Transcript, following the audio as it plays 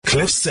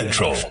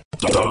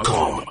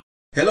CliffCentral.com.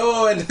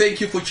 Hello, and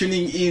thank you for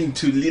tuning in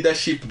to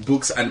Leadership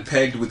Books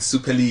Unpacked with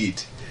Super Lead.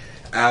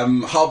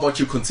 How about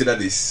you consider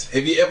this?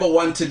 Have you ever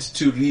wanted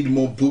to read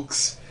more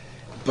books,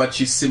 but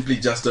you simply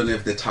just don't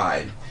have the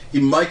time?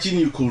 Imagine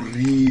you could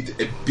read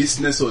a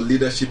business or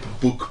leadership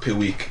book per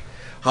week.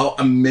 How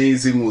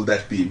amazing will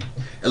that be?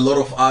 A lot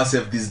of us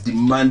have these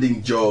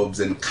demanding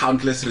jobs and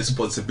countless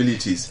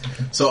responsibilities.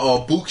 So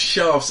our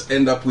bookshelves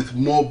end up with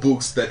more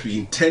books that we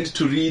intend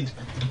to read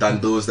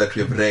than those that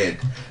we have read.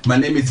 My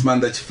name is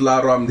Mandach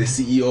Flaro. I'm the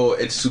CEO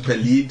at Super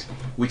Lead,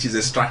 which is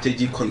a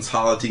strategy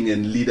consulting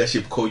and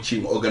leadership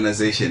coaching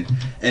organization.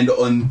 And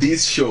on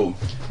this show,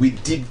 we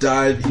deep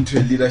dive into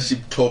a leadership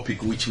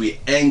topic which we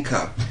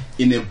anchor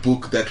in a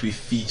book that we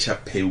feature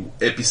per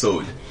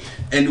episode.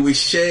 And we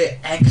share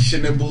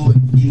actionable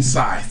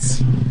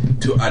insights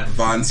to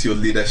advance your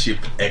leadership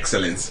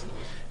excellence.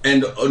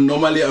 And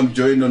normally I'm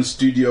joined on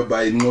studio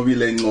by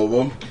Ngobile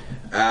Ngobo,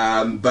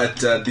 but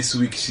this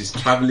week she's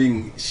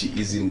traveling. She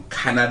is in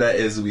Canada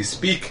as we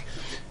speak.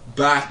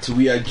 But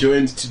we are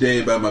joined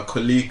today by my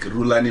colleague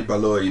Rulani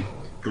Baloyi.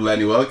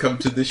 Rulani, welcome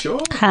to the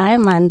show. Hi,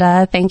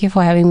 Amanda. Thank you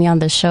for having me on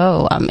the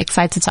show. I'm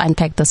excited to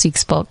unpack this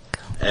week's book.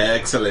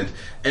 Excellent.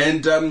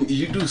 And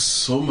you do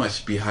so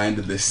much behind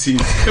the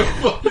scenes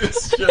for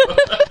this show.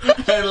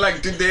 And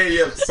like today,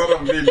 you have sort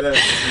of been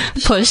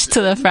pushed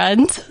to the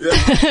front.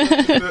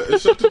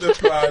 Shot to the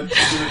front.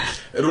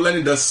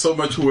 Rulani does so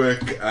much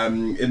work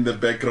in the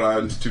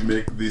background to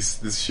make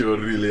this show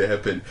really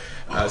happen.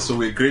 So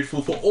we're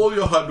grateful for all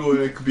your hard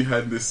work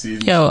behind the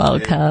scenes. You're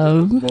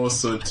welcome. More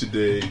so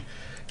today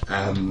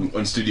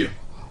on studio.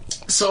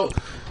 So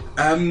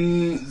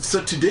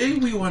today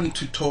we want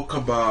to talk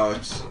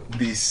about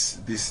this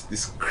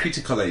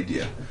critical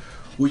idea,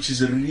 which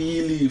is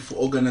really for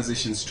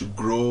organizations to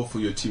grow, for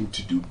your team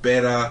to do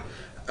better,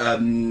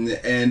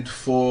 and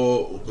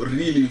for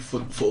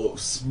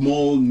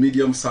small,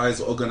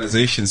 medium-sized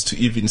organizations to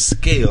even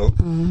scale.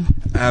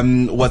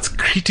 What's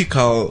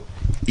critical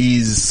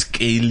is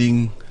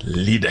scaling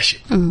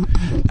leadership.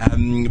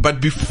 But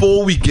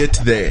before we get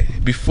there,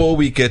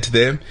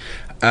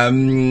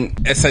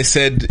 as I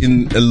said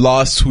in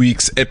last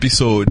week's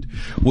episode,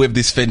 we have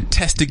this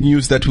fantastic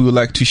news that we would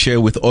like to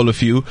share with all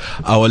of you,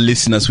 our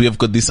listeners. We have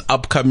got this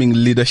upcoming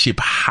Leadership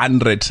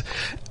 100,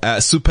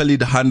 Super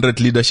Lead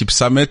 100 Leadership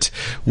Summit,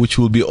 which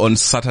will be on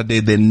Saturday,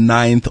 the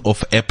 9th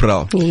of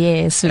April.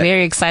 Yes,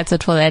 very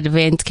excited for that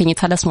event. Can you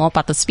tell us more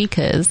about the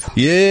speakers?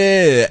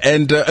 Yeah,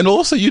 and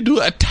also you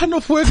do a ton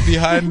of work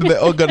behind the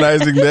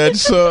organizing that.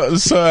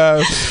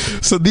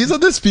 So these are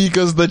the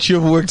speakers that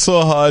you've worked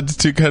so hard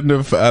to kind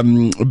of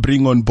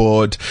bring on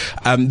board.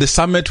 The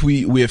summit,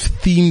 we have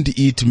themed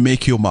it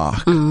Make Your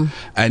Mark,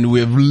 and we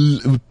have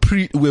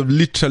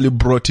literally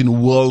brought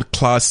in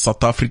world-class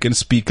South African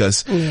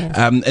speakers,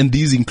 and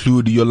these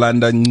include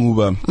Yolanda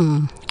Nguba,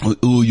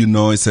 who you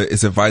know is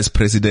a vice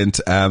president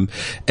at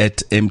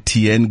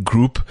MTN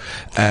Group,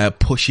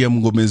 Portia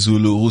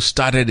Mngomezulu, who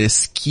started a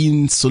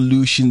skin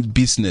solution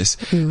business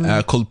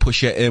called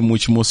Portia M,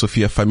 which most of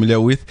you are familiar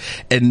with,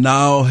 and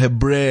now her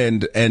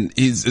brand and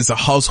is a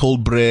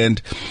household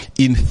brand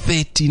in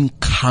 13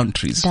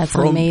 countries. That's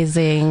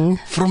amazing.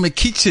 From a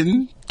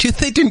kitchen to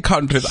 13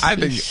 countries. I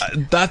think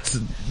that's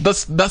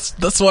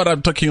what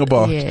I'm talking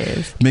about.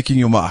 Yes. Making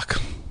your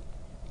mark.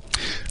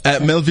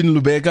 Melvin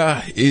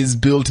Lubega is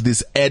built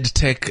this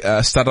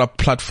EdTech startup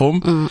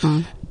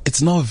platform.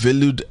 It's now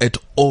valued at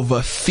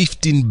over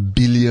 15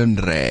 billion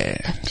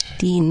rand.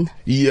 15.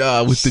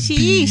 Yeah, with the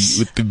B.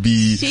 With the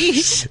B.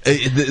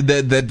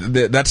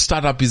 That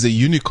startup is a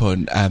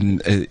unicorn.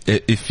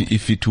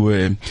 If it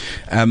were,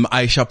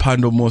 Aisha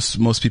Pando,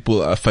 most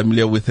people are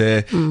familiar with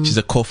her. She's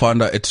a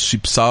co-founder at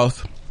Sweep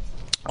South.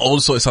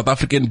 Also a South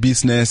African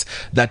business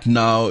that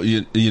now,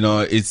 you know,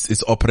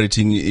 it's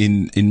operating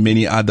in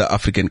many other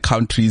African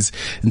countries.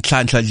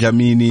 Nhlanhla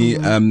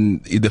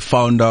Dlamini, the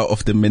founder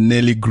of the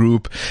Meneli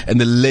Group, and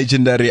the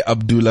legendary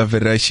Abdullah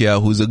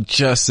Verashia, who's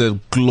just a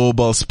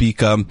global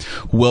speaker,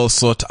 well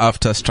sought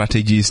after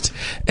strategist,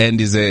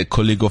 and is a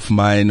colleague of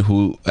mine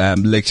who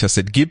lectures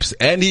at Gibbs,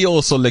 and he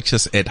also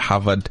lectures at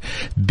Harvard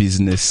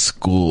Business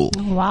School.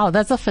 Wow,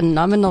 that's a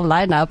phenomenal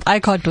lineup. I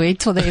can't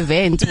wait for the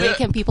event. Where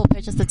can people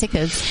purchase the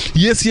tickets?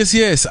 Yes.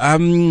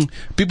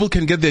 People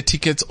can get their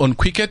tickets on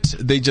Quicket.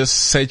 They just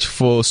search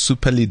for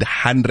Super Lead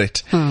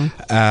 100.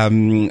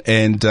 And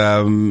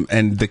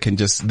they can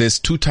there's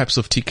two types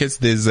of tickets.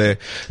 There's the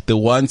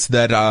ones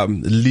that are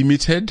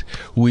limited,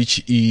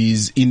 which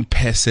is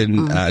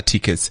in-person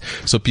tickets.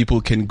 So people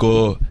can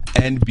go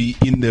and be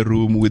in the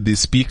room with the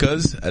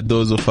speakers,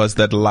 those of us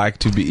that like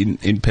to be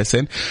in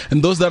person,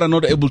 and those that are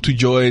not able to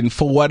join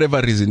for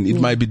whatever reason, it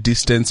might be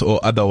distance or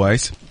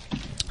otherwise.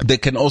 They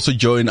can also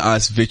join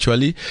us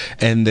virtually,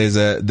 and there's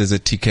a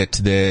ticket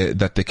there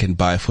that they can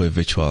buy for a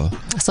virtual.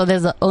 So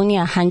there's only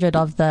 100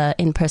 of the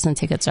in-person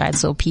tickets, right?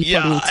 So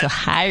people need to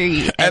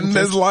hurry. And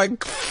there's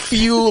like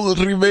few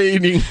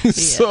remaining.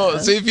 So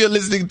if you're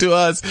listening to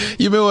us,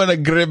 you may want to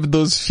grab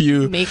those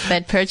few. Make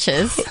that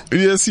purchase.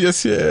 Yes.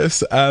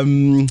 So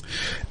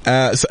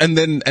and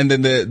then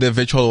the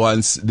virtual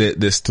ones,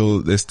 there's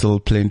still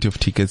plenty of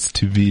tickets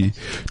to be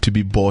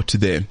bought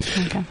there.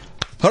 Okay.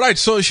 All right,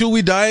 so should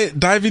we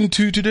dive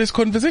into today's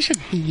conversation?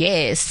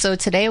 Yes. So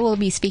today we'll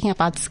be speaking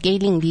about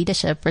Scaling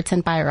Leadership,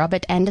 written by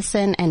Robert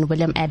Anderson and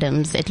William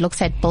Adams. It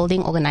looks at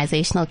building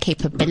organizational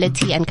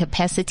capability and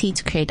capacity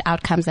to create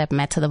outcomes that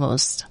matter the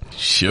most.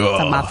 Sure.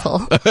 It's a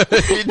mouthful.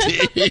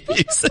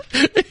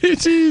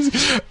 It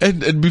is.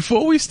 And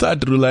before we start,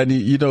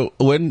 Rulani,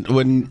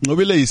 when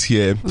Nobile is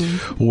here,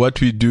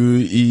 what we do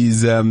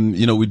is,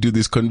 we do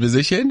this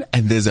conversation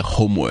and there's a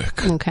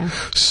homework. Okay.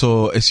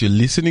 So as you're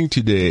listening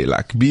today,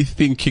 like, be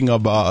thinking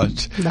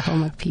about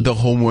the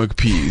homework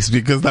piece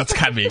because that's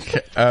coming.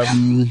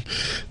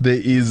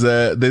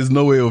 There's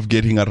no way of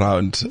getting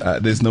around.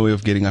 There's no way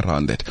of getting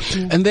around that.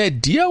 Yeah. And the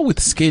idea with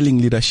scaling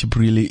leadership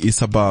really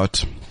is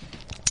about,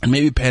 and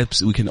maybe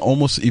perhaps we can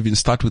almost even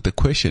start with a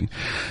question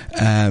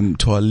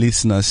to our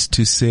listeners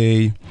to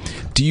say,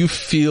 do you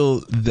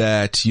feel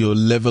that your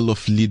level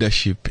of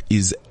leadership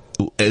is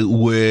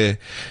where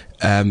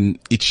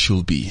it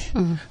should be,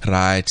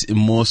 right?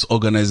 Most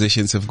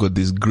organizations have got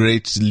these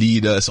great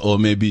leaders, or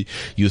maybe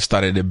you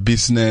started a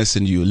business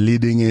and you're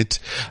leading it,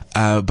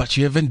 but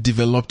you haven't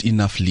developed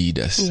enough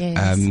leaders.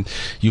 Yes.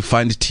 You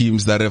find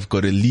teams that have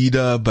got a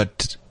leader,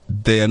 but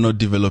they are not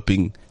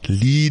developing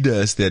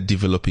leaders, they're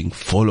developing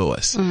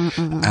followers.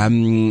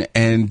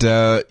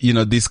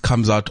 This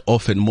comes out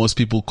often. Most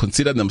people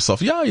consider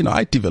themselves,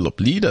 I develop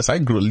leaders, I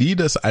grow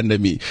leaders under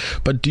me.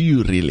 But do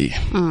you really?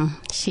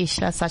 Sheesh,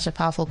 that's such a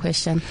powerful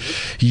question.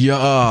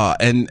 Yeah,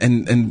 and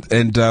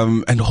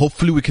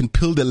hopefully we can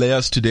peel the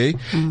layers today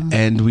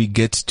and we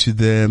get to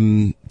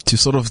them, to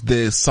sort of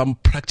some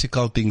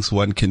practical things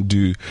one can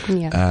do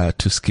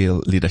to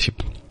scale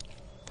leadership.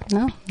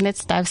 No,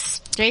 let's dive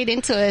straight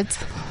into it.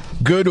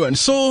 Good one.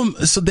 So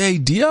the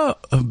idea,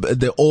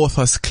 the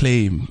authors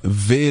claim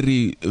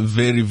very,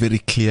 very, very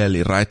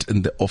clearly, right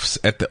at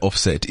the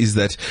offset, is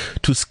that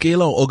to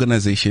scale our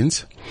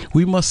organizations,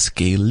 we must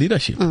scale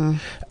leadership.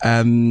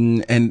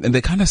 And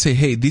they kind of say,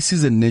 hey, this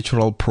is a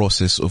natural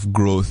process of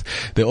growth.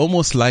 They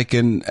almost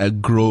liken a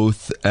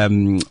growth,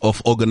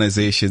 of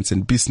organizations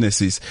and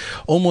businesses,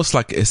 almost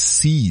like a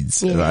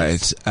seeds,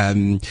 right?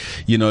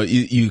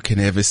 You can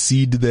have a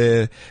seed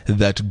there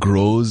that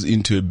grows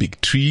into a big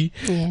tree,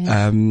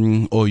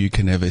 or you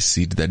can have a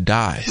seed that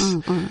dies.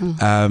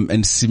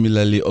 And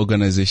similarly,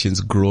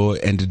 organizations grow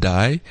and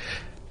die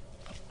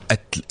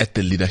at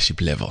the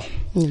leadership level.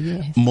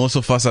 Yes. Most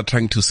of us are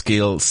trying to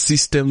scale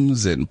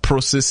systems and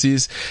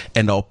processes,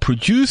 and our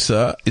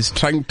producer is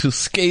trying to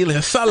scale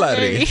her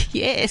salary.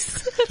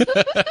 Yes.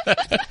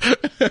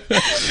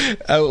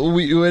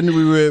 When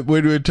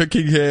we were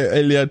talking here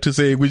earlier to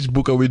say which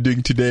book are we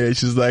doing today,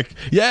 she's like,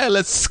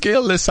 let's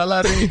scale the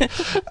salary.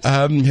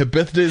 Her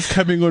birthday is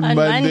coming on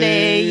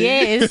Monday.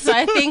 Yes.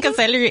 I think a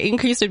salary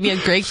increase would be a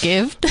great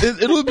gift.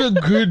 It will be a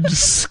good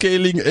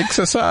scaling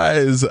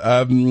exercise.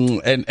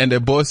 And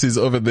the boss is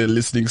over there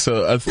listening.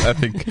 So I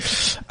think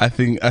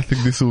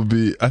this will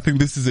be, I think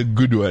this is a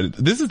good one.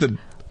 This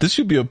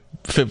should be a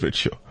favorite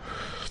show.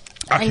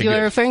 And you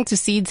were referring to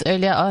seeds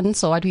earlier on.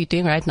 So what we're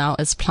doing right now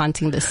is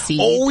planting the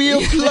seeds. Oh, we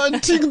are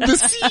planting the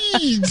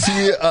seeds.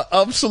 Yeah,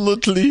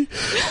 absolutely.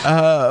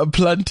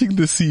 Planting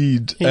the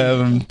seed,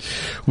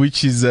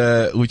 which is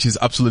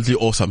absolutely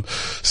awesome.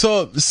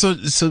 So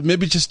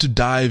maybe just to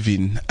dive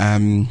in,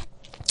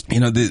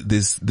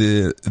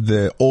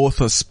 the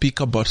authors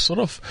speak about sort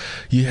of,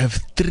 you have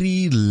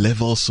 3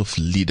 levels of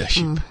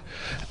leadership.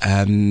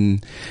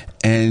 And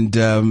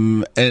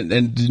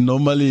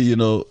normally,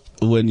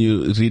 when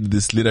you read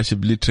this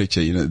leadership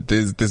literature,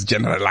 there's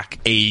generally like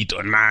 8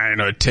 or 9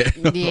 or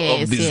 10 of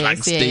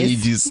these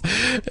stages,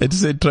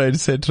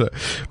 etc.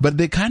 But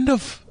they kind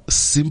of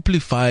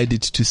simplified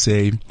it to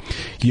say,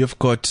 you've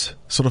got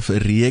sort of a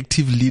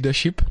reactive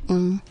leadership,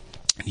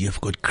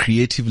 you've got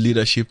creative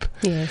leadership,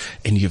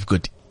 and you've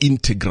got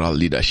integral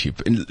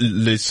leadership. And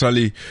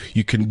literally,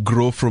 you can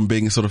grow from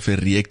being sort of a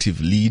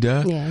reactive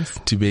leader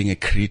to being a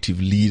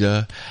creative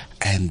leader,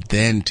 and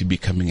then to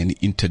becoming an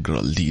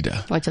integral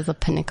leader. Which is a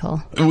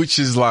pinnacle. Which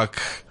is like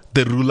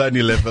the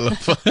Rulani level of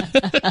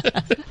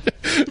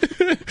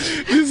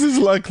this is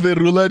like the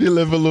Rulani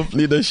level of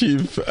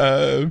leadership.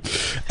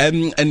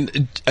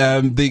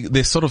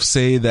 They sort of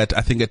say that,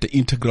 I think at the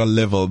integral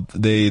level,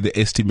 they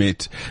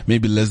estimate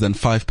maybe less than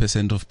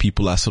 5% of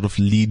people are sort of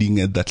leading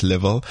at that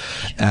level.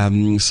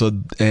 This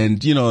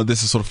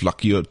is sort of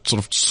like your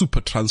sort of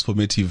super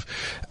transformative,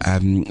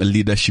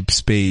 leadership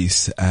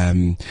space,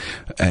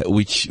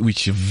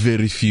 which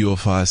very few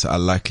of us are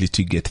likely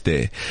to get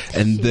there.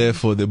 And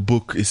therefore the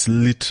book is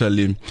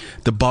literally,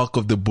 the bulk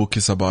of the book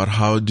is about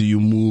how do you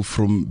move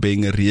from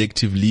being a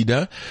reactive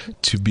leader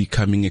to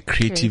becoming a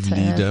creative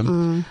leader.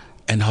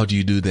 And how do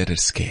you do that at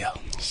scale?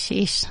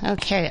 Sheesh.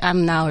 Okay,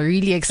 I'm now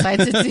really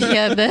excited to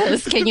hear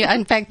this. Can you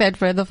unpack that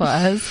further for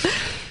us?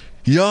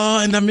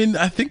 Yeah, and I mean,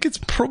 I think it's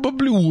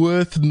probably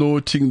worth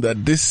noting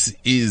that this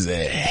is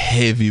a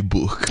heavy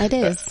book. It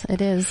is.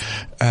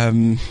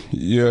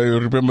 Yeah, I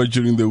remember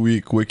during the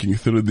week working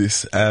through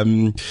this,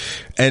 and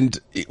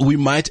we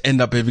might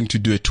end up having to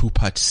do a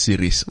 2-part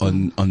series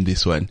on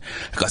this one,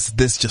 because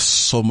there's just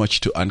so much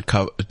to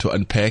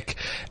unpack,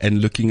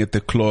 and looking at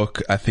the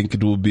clock, I think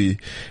it will be,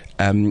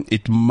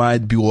 it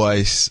might be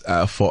wise,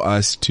 for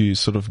us to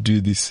sort of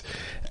do this,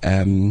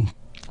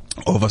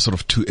 over sort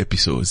of 2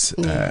 episodes.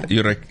 Yeah.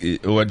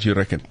 What do you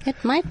reckon?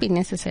 It might be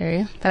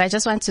necessary. But I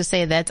just want to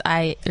say that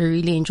I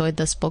really enjoyed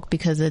this book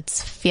because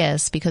it's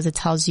fierce, because it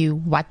tells you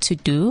what to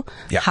do,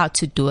 how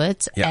to do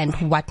it, and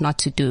what not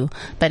to do.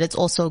 But it's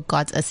also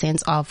got a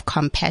sense of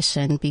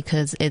compassion,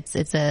 because it's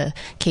a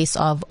case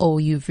of,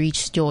 you've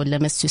reached your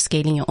limits to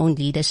scaling your own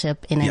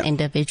leadership in an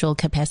individual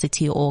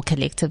capacity or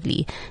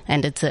collectively.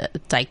 And it's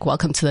like,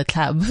 welcome to the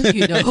club,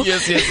 you know?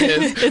 Yes.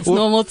 It's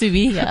normal to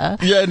be here.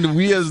 Yeah, and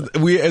we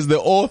as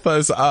the authors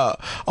are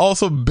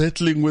also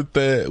battling with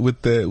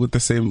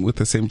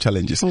the same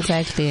challenges.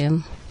 Exactly.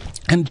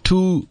 And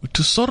to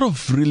sort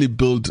of really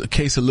build a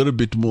case a little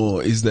bit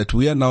more is that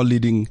we are now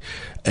leading,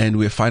 and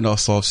we find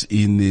ourselves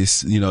in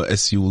this,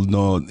 as you will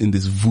know, in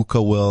this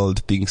VUCA world.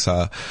 Things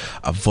are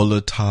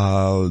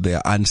volatile, they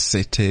are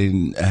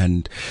uncertain,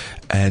 and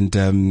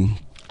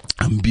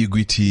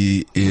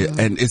ambiguity,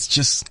 and it's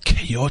just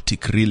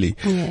chaotic, really,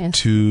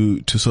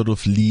 to sort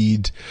of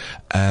lead.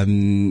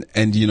 And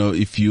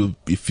if you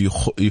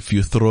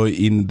throw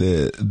in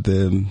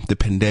the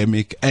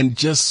pandemic and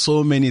just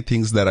so many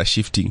things that are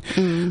shifting,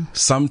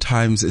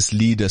 sometimes as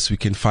leaders we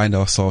can find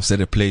ourselves at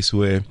a place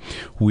where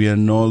we are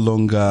no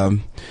longer,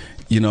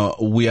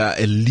 we are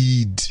a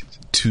lead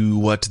to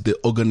what the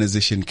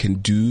organization can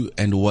do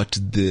and what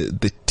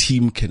the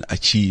team can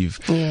achieve,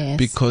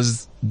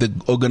 because the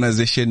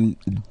organization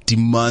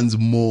demands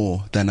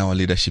more than our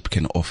leadership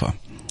can offer.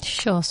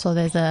 Sure. So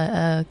there's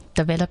a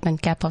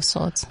development gap of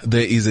sorts.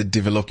 There is a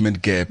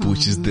development gap,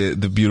 which is the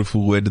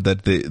beautiful word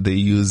that they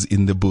use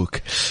in the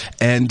book.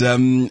 And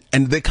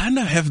they kind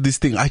of have this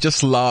thing. I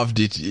just loved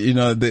it.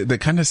 They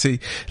kind of say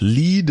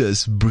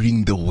leaders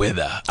bring the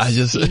weather.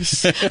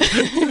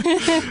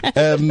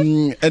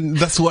 And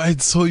that's why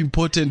it's so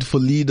important for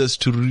leaders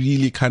to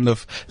really kind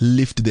of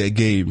lift their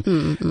game,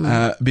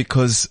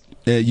 because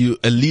a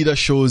leader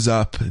shows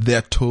up,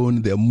 their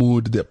tone, their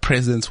mood, their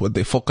presence, what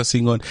they're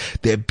focusing on,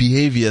 their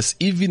behaviors,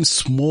 even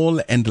small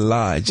and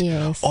large.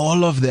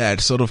 All of that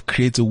sort of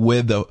creates a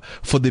weather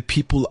for the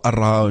people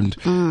around,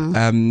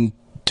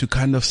 to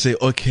kind of say,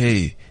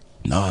 okay,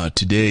 no,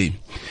 today,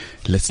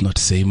 let's not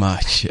say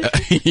much.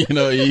 He's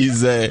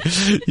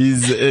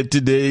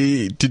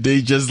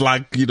today just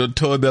like,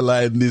 toe the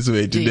line this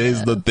way. Today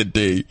is not the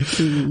day.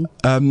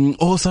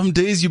 Or some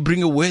days you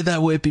bring a weather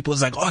where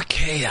people's like,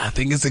 okay, I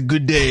think it's a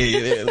good day.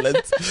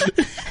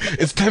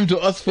 It's time to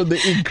ask for the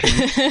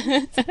increase.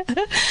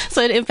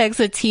 So it impacts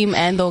the team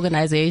and the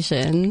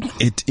organization.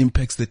 It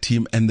impacts the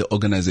team and the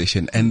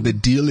organization. And the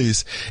deal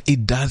is,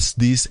 it does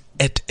this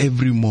at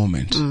every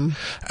moment,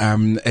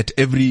 at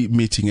every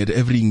meeting, at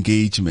every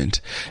engagement.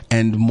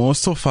 And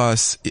most of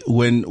us,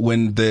 when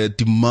the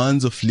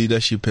demands of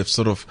leadership have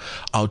sort of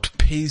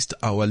outpaced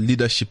our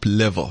leadership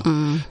level,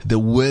 the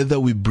weather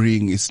we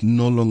bring is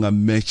no longer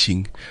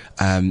matching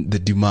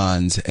the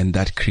demands, and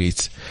that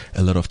creates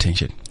a lot of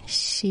tension.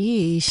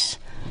 Sheesh.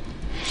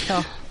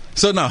 Oh.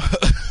 So now,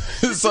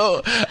 as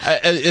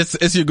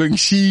you're going,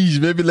 sheesh,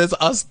 maybe let's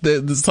ask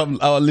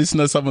our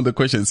listeners some of the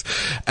questions.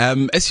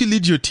 As you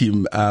lead your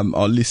team,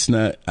 our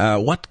listener,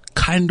 what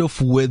kind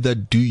of weather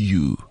do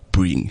you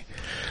bring?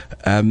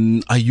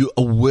 Are you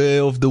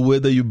aware of the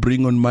weather you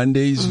bring on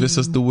Mondays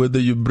versus the weather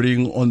you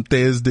bring on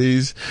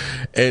Thursdays,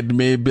 and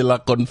maybe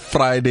like on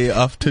Friday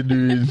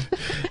afternoon?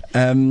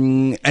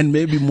 And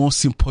maybe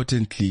most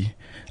importantly,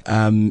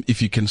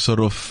 if you can sort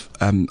of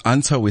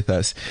answer with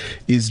us,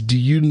 is, do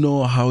you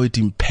know how it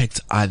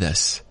impacts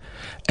others?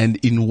 And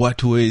in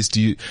what ways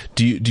do you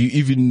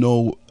even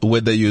know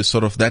whether you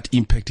sort of that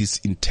impact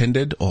is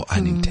intended or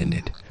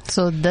unintended?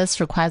 So this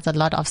requires a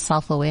lot of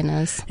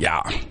self-awareness.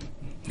 Yeah.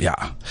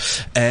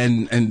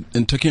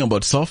 And talking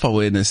about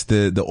self-awareness,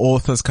 the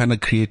authors kind of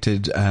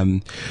created,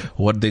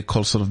 what they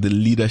call sort of the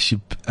leadership,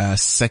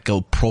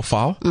 circle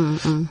profile.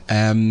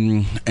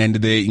 And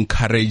they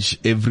encourage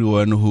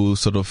everyone who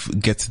sort of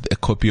gets a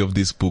copy of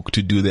this book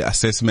to do the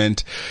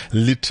assessment.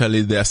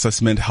 Literally, the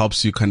assessment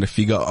helps you kind of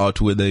figure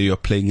out whether you're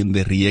playing in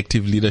the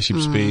reactive leadership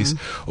space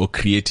or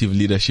creative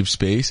leadership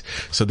space.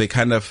 So they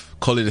kind of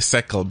call it a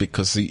circle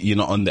because,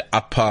 on the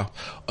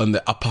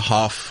upper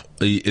half,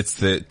 it's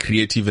the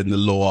creative, and the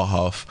lower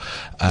half,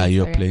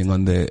 you're playing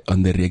on the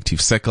reactive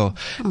circle.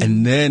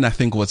 And then I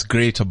think what's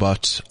great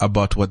about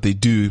what they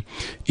do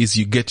is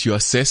you get your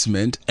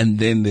assessment, and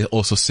then they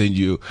also send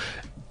you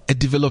a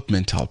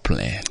developmental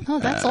plan. Oh,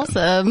 that's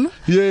awesome.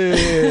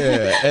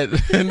 Yeah.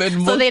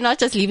 and so they're not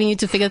just leaving you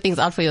to figure things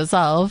out for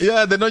yourself.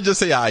 Yeah, they're not just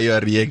saying, you're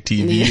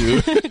reacting.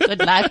 You.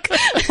 Good luck.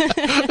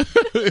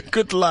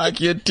 Good luck.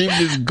 Your team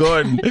is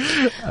gone.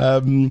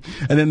 And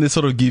then they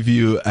sort of give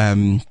you,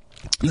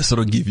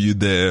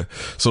 the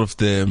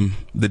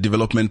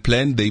development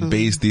plan. They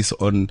base this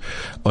on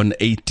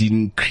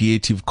 18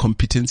 creative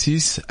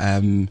competencies.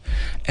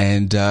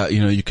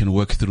 You can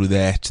work through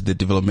that. The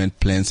development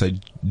plans are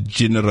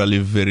generally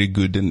very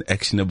good and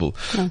actionable.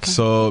 Okay.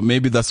 So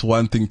maybe that's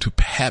one thing to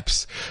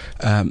perhaps,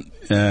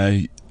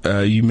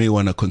 you may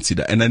want to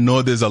consider. And I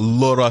know there's a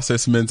lot of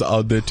assessments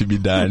out there to be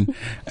done.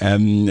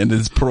 And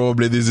this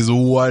is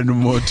one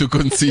more to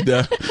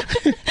consider.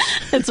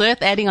 It's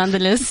worth adding on the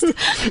list.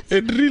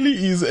 It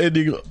really is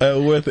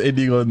worth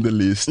adding on the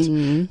list.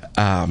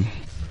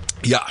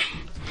 Yeah.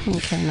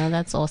 Okay, no,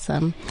 that's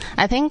awesome.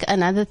 I think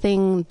another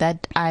thing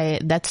that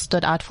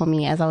stood out for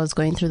me as I was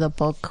going through the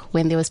book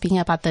when they were speaking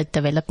about the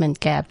development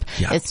gap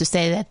is to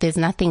say that there's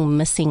nothing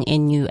missing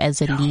in you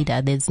as a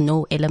leader. There's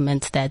no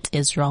element that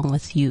is wrong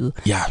with you.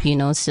 Yeah.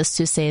 It's just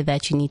to say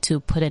that you need to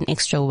put in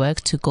extra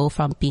work to go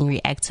from being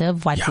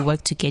reactive,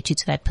 work to get you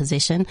to that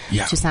position,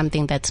 to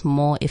something that's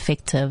more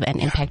effective and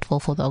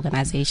impactful for the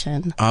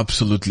organization.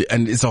 Absolutely.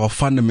 And it's our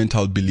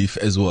fundamental belief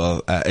as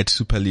well at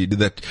Superlead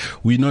that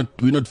we're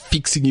not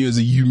fixing you as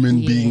a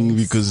human being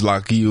because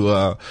you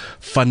are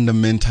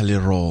fundamentally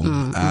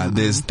wrong.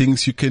 There's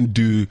things you can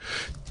do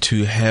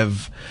to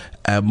have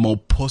a more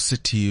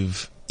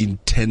positive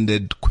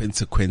intended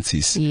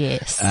consequences.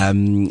 Yes.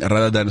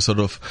 Rather than sort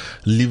of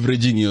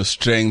leveraging your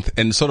strength,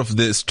 and sort of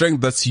the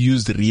strength that's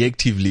used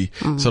reactively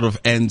sort of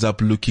ends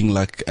up looking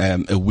like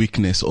a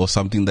weakness or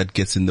something that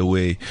gets in the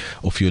way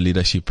of your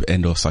leadership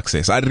and or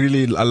success. I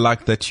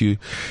like that you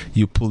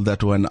pulled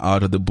that one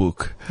out of the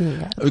book.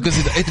 Because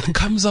it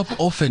comes up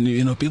often,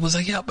 people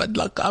say, but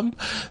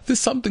there's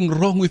something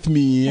wrong with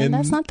me. And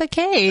that's not the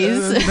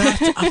case.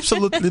 That's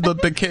absolutely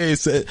not the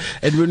case.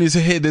 And when you say,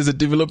 hey, there's a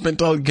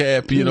developmental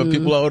gap,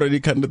 people are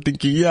already kind of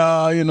thinking,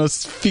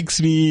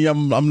 fix me,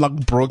 I'm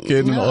like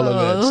broken and all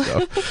of that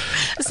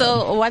stuff.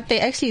 So what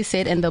they actually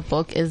said in the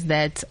book is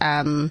that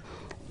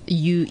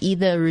you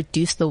either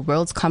reduce the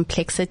world's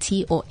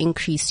complexity or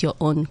increase your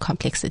own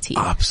complexity.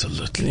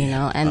 Absolutely.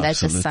 And that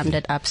just summed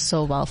it up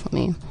so well for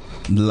me.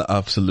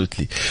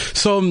 Absolutely.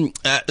 So,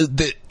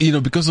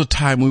 because of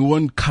time, we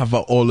won't cover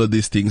all of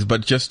these things,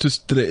 but just to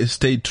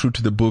stay true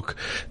to the book,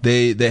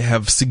 they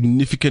have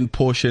significant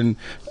portion,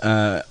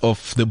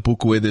 of the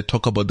book where they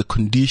talk about the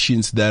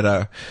conditions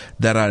that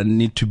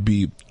need to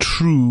be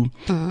true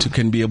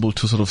can be able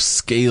to sort of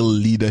scale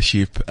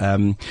leadership.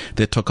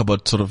 They talk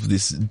about sort of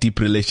these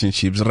deep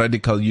relationships,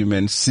 radical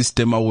human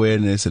system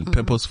awareness and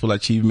purposeful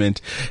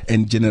achievement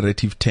and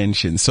generative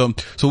tension. So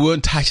we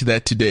won't touch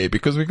that today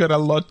because we got a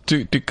lot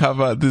to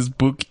cover. This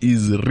book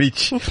is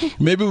rich.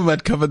 Maybe we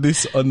might cover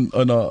this on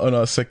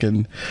our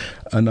second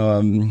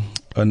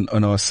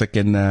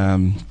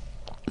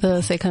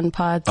the second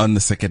part. On the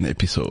second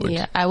episode.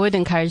 Yeah, I would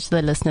encourage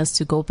the listeners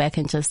to go back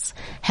and just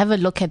have a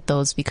look at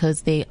those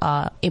because they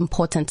are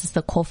important. It's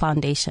the core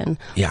foundation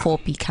for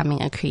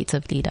becoming a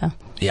creative leader.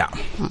 Yeah.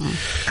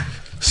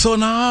 So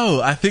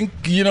now I think,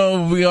 we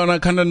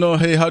wanna kind of know,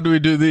 hey, how do we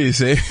do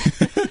this, eh?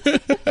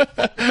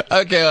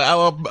 Okay,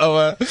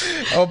 our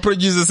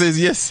producer says,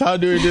 yes, how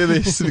do we do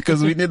this?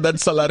 Because we need that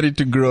salary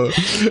to grow.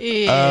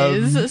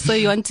 Yes. So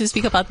you want to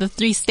speak about the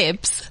 3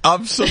 steps?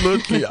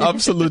 Absolutely.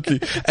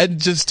 And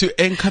just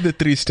to anchor the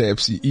 3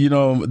 steps,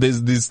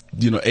 there's this,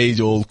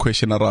 age-old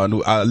question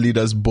around, are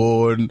leaders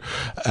born?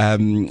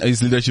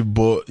 Is leadership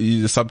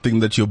something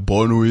that you're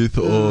born with,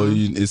 or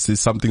is it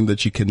something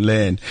that you can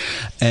learn?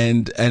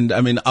 And I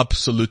mean,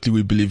 absolutely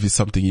we believe it's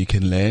something you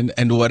can learn.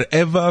 And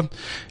whatever,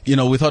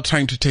 without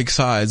trying to take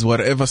sides,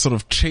 whatever sort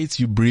of traits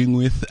you bring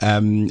with,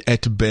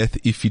 at birth,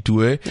 if it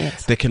were,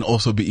 they can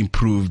also be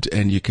improved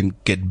and you can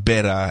get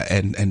better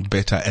and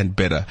better and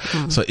better.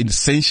 So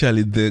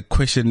essentially the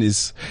question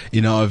is,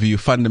 in our view,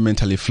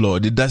 fundamentally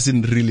flawed. It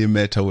doesn't really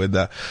matter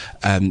whether,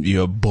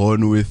 you're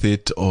born with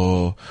it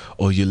or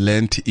you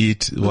learnt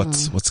it.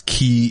 What's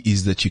key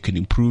is that you can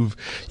improve.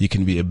 You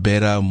can be a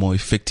better, more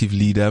effective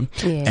leader.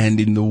 Yes. And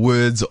in the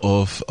words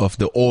of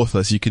the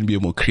authors, you can be a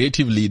more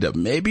creative leader.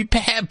 Maybe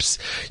perhaps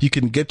you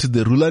can get to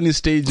the Rulani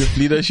stage of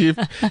leadership.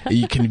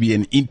 You can be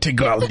an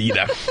integral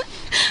leader.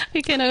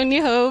 We can only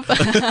hope.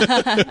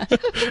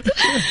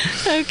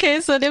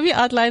 Okay, so let me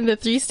outline the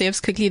 3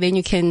 steps quickly, then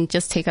you can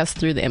just take us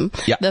through them.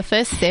 Yeah. The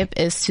first step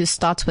is to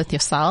start with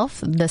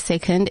yourself. The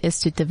second is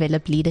to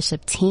develop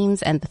leadership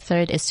teams. And the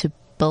third is to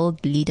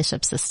build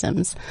leadership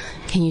systems.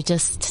 Can you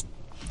just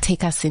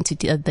take us into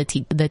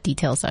the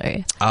details.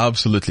 Sorry.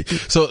 Absolutely.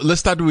 So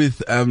let's start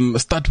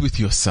with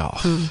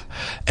yourself.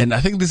 And I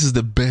think this is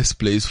the best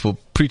place for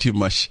pretty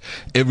much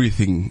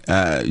everything.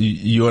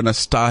 You want to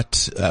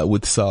start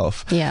with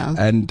self. Yeah.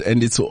 And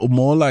it's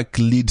more like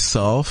lead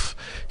self.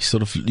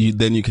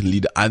 Then you can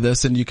lead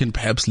others, and you can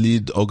perhaps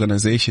lead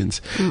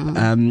organizations.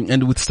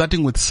 And with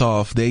starting with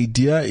self, the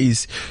idea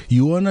is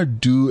you want to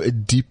do a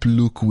deep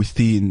look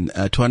within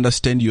to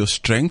understand your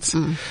strengths.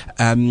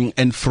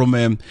 And from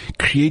a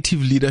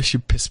creative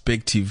leadership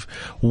perspective,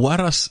 what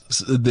are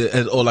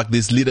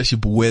this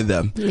leadership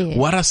weather? Yeah.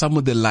 What are some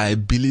of the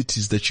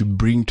liabilities that you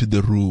bring to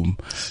the room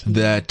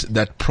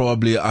that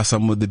probably are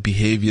some of the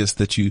behaviors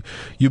that you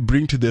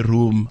bring to the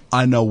room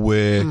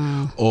unaware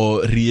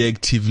or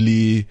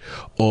reactively,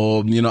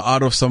 or,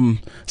 out of some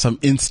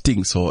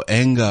instincts or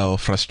anger or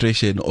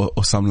frustration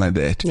or something like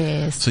that.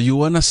 Yes. So you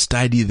want to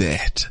study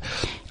that.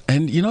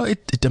 And,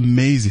 it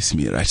amazes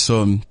me, right?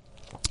 So,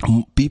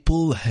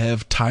 people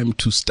have time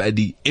to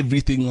study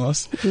everything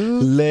else,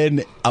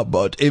 learn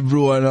about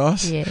everyone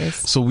else.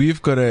 Yes. So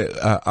we've got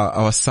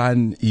our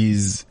son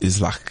is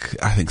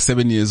like, I think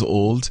 7 years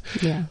old.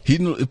 Yeah. He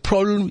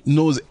probably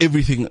knows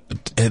everything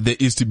there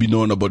is to be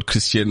known about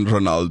Cristiano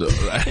Ronaldo,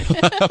 right?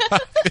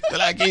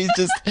 Like he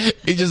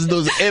just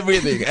knows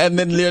everything. And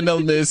then Lionel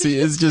Messi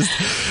is just,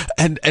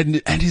 and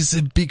he's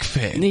a big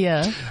fan.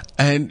 Yeah.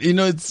 And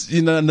it's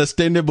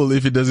understandable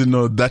if he doesn't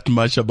know that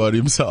much about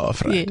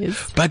himself, right?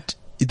 Yes. But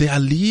there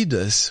are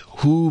leaders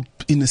who,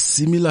 in a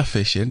similar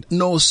fashion,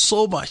 know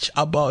so much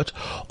about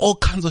all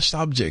kinds of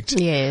subjects.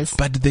 Yes.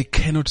 But they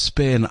cannot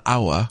spare an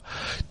hour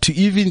to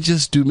even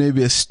just do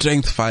maybe a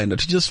strength finder,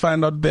 to just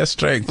find out their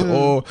strength,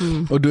 or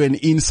do an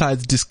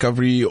insights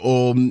discovery,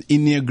 or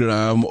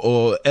Enneagram,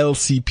 or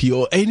LCP,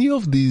 or any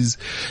of these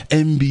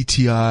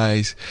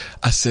MBTI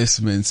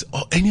assessments,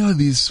 or any of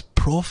these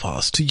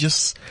profiles, to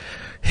just,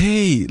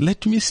 hey,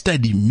 let me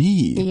study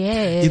me.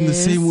 Yes. In the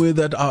same way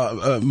that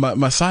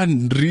my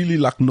son really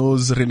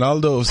knows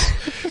Ronaldo's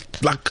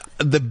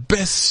the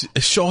best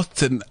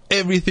shots and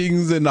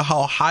everything, and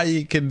how high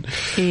he can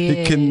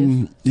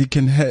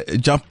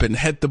jump and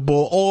hit the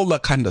ball, all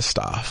that kind of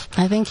stuff.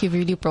 I think you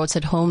really brought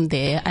it home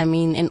there. I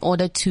mean, in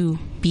order to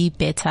be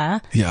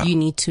better, you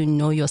need to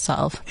know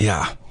yourself.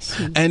 Yeah.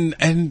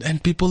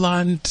 And people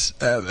aren't,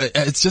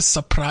 it just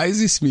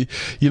surprises me.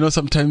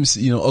 Sometimes,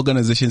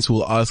 organizations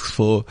will ask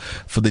for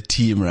the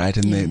team, right?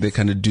 And they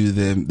kind of do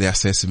the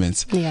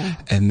assessments. Yeah.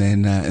 And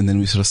then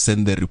we sort of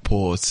send the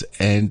reports,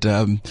 and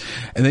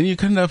then you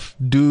kind of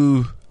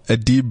do a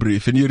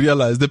debrief, and you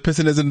realize the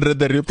person hasn't read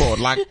the report.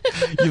 Like,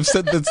 you've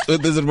said this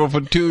report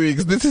for 2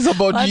 weeks. This is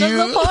about you.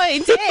 That's the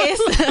point, yes.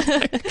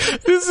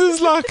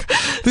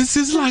 This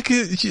is like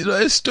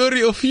a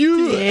story of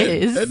you.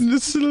 Yes. And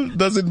it still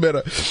doesn't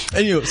matter.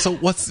 Anyway, so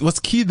what's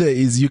key there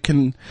is you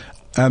can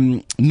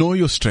know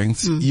your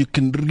strengths. You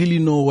can really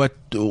know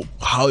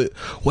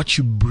what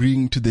you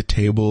bring to the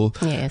table.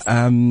 Yes.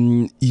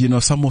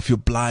 Some of your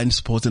blind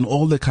spots and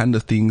all the kind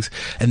of things,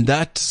 and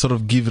that sort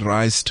of give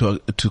rise to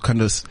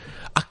kind of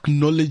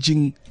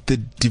acknowledging the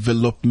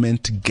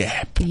development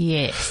gap.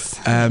 Yes.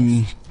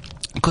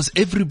 Because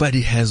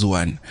everybody has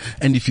one,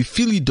 and if you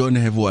feel you don't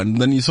have one,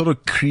 then you're sort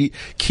of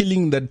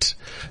killing that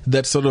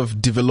sort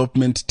of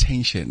development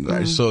tension,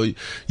 right? So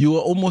you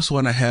almost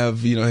want to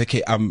have,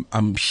 okay,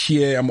 I'm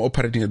here, I'm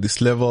operating at this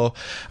level,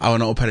 I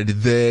want to operate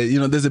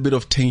there. There's a bit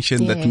of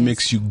tension that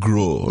makes you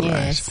grow,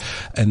 right?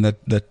 And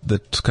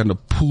that kind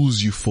of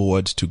pulls you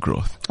forward to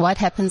growth. What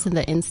happens in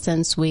the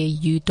instance where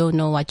you don't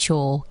know what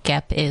your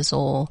gap is,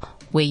 or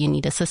where you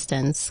need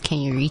assistance?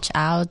 Can you reach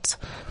out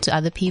to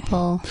other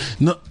people?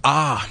 No.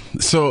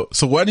 So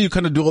why do you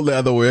kind of do all the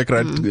other work,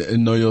 right?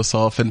 Know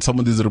yourself, and some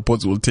of these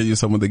reports will tell you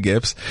some of the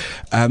gaps.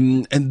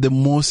 And the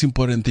most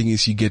important thing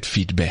is you get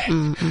feedback.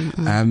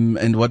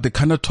 And what they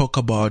kind of talk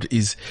about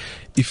is,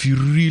 if you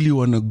really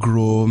want to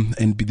grow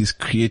and be this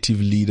creative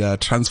leader,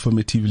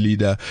 transformative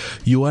leader,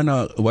 you want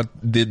to, what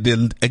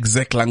the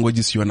exact language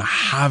is, you want to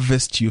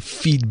harvest your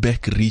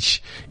feedback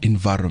rich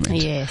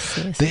environment. Yes.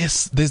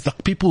 There's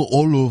like people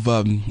all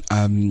over,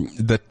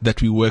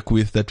 that we work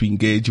with, that we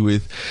engage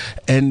with.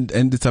 And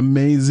it's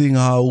amazing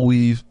how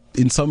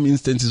in some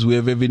instances we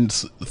have even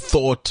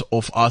thought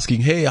of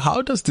asking, hey,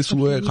 how does this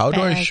work? How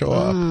do I show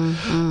up?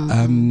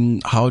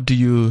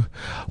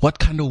 What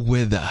kind of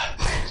weather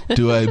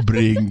do I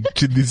bring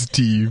to this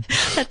team?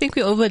 I think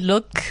we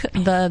overlook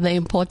the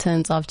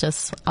importance of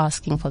just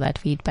asking for that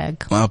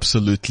feedback.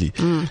 Absolutely.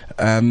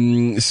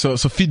 So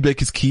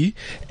feedback is key.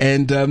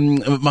 And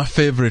my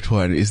favorite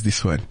one is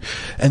this one.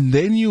 And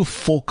then you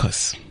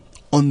focus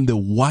on the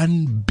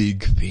one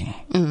big thing.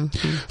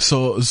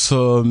 So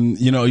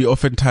you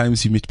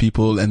oftentimes you meet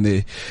people and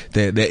they're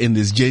in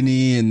this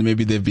journey, and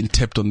maybe they've been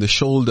tapped on the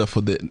shoulder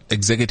for the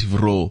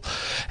executive role,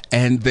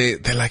 and they're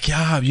like,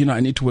 I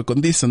need to work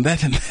on this and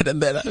that and that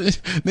and that.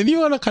 Then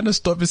you want to kind of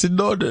stop and say,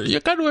 no, you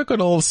can't work on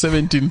all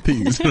 17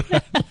 things.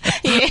 Right?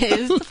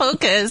 Yes,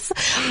 focus.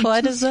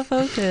 What is the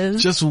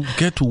focus? Just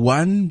get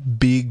one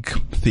big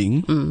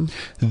thing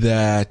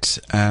that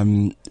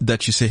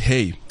you say,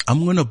 hey,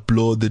 I'm going to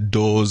blow the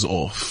doors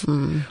off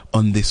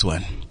on this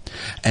one.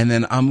 And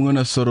then I'm going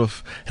to sort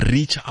of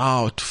reach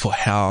out for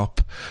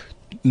help.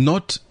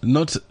 Not,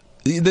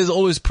 there's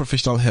always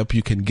professional help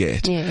you can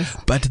get. Yes.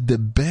 But the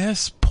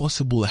best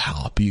possible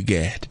help you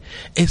get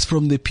is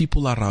from the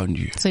people around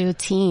you. So your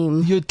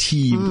team.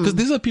 Because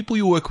these are people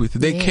you work with.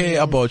 They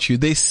care about you.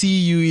 They see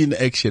you in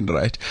action,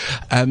 right?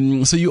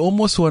 So you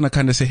almost want to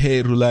kind of say,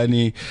 hey,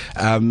 Rulani,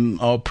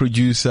 our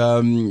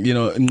producer,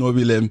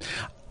 Nobile,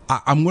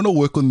 I'm going to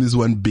work on this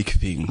one big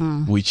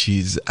thing, which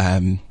is,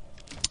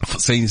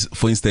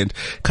 for instance,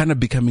 kind of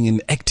becoming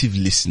an active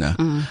listener.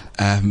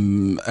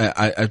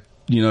 I've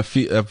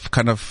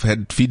kind of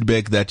had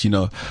feedback that,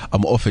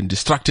 I'm often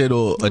distracted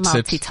or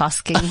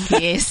multitasking.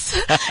 Yes.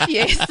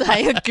 Yes, I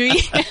agree.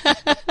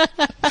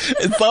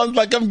 It sounds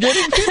like I'm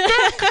getting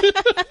feedback.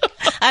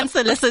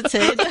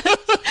 Unsolicited.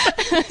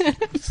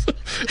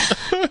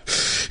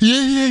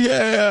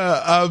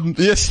 Yeah.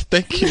 Yes,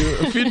 thank you.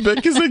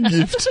 Feedback is a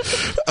gift.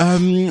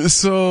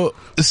 So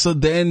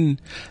then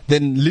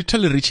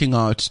literally reaching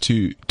out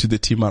to the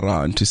team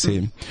around to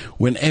say,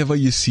 whenever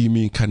you see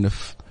me kind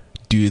of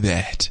do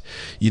that,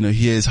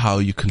 here's how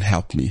you can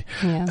help me.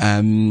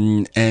 Yeah.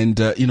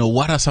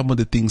 What are some of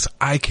the things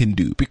I can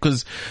do?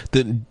 Because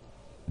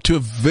to a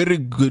very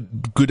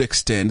good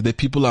extent, the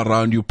people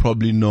around you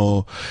probably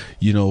know,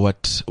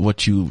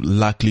 what you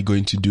likely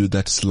going to do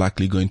that's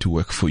likely going to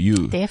work for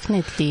you.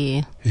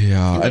 Definitely.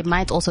 Yeah. And they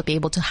might also be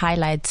able to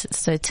highlight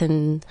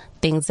certain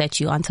things that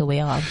you aren't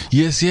aware of.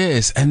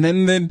 Yes. And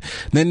then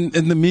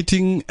in the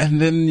meeting, and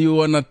then you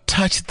want to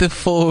touch the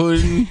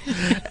phone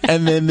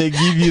and then they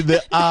give you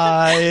the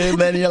eye and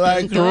then you're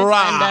like,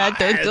 right,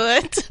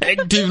 good.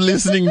 Active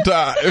listening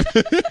time.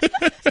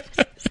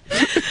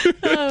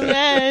 Oh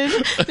man,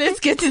 let's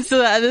get into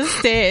the other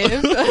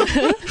step.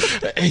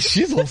 Hey,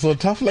 she's also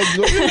tough like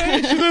you.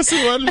 She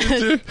doesn't want me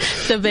to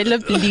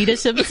develop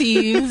leadership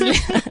teams.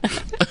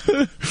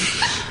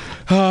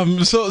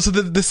 So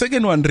the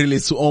second one really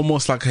is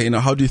almost like,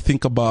 how do you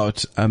think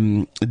about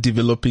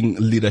developing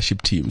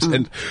leadership teams?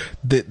 And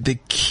the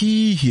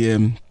key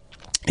here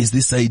is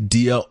this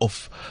idea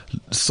of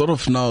sort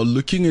of now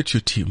looking at your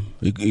team.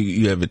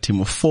 You have a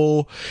team of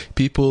 4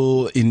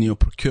 people in your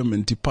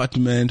procurement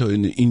department or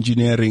in the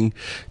engineering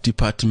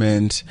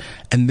department,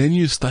 and then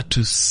you start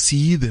to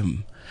see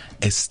them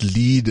as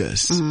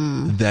leaders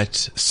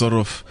that sort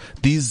of,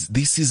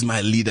 this is my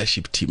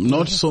leadership team.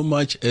 Not so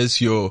much as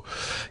your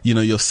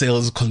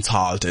sales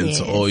consultants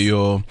or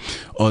your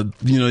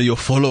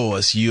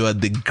followers. You are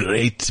the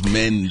great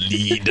man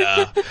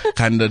leader,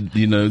 kind of,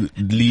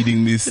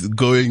 leading this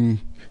going,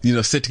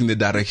 setting the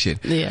direction.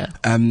 Yeah.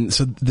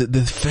 So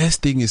the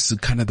first thing is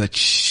kind of that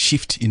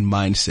shift in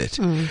mindset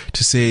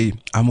to say,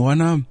 I want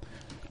to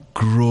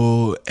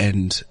grow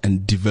and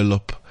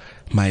develop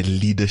my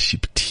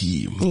leadership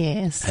team.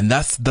 Yes. And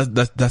that's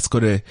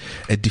got a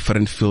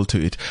different feel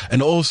to it.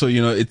 And also,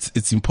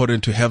 it's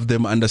important to have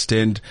them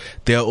understand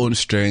their own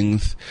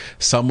strength,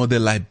 some of the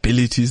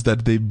liabilities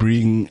that they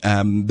bring,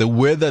 the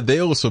weather they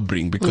also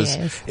bring, because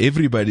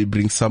everybody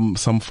brings some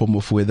form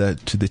of weather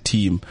to the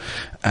team.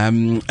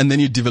 And then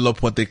you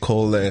develop what they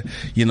call a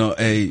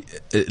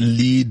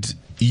lead.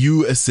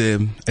 You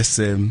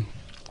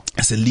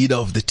as a leader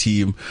of the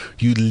team,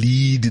 you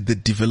lead the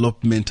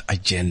development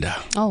agenda.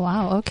 Oh,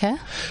 wow. Okay.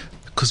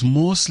 Because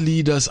most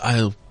leaders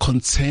are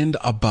concerned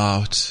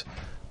about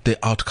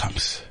the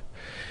outcomes.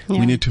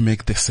 Yeah. We need to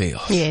make the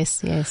sales.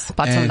 Yes.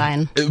 Bottom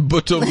line.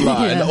 Bottom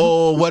line,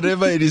 or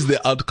whatever it is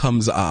the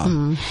outcomes are.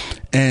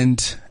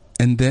 And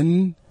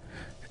then,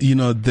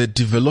 the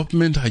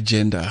development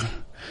agenda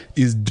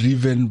is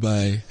driven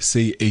by,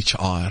 say,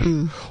 HR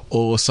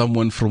or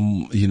someone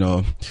from,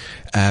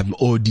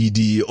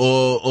 ODD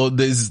or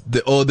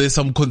there's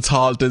some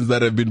consultants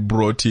that have been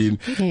brought in.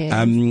 Yes.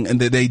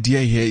 And the idea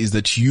here is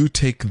that you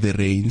take the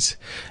reins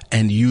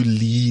and you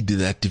lead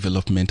that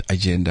development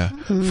agenda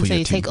for your team. So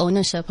you take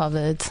ownership of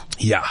it.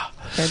 Yeah.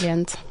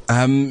 Brilliant.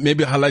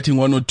 Maybe highlighting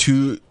one or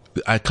two.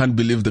 I can't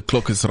believe the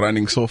clock is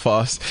running so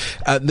fast.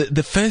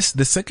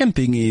 The second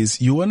thing is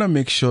you want to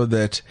make sure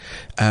that,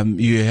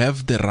 you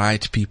have the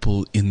right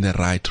people in the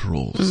right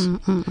roles.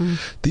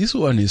 This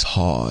one is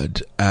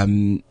hard,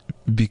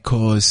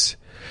 because,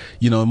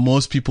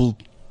 most people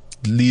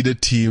lead a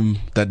team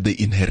that they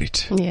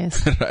inherit.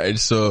 Yes. Right.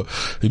 So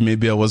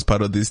maybe I was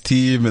part of this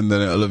team and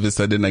then all of a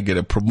sudden I get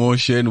a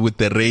promotion with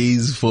the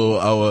raise for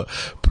our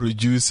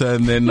producer.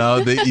 And then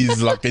now there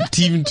is like a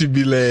team to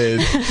be led.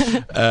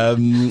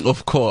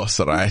 Of course.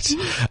 Right.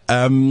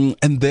 And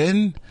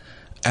then,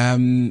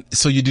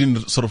 so you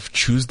didn't sort of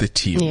choose the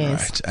team,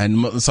 right?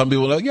 And some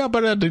people are like, yeah,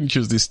 but I didn't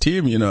choose this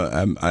team.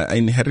 I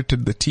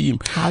inherited the team.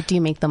 How do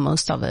you make the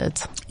most of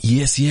it?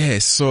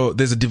 Yes. So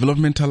there's a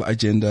developmental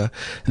agenda.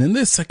 And then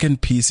the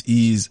second piece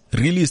is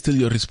really still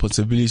your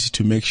responsibility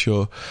to make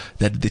sure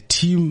that the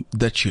team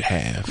that you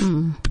have,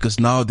 because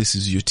now this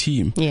is your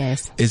team,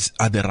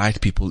 are the right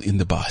people in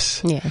the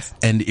bus. Yes.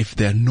 And if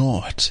they're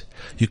not,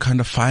 you kind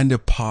of find a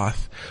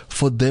path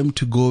for them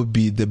to go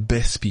be the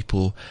best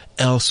people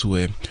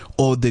elsewhere,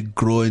 or how they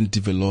grow and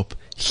develop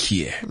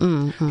here,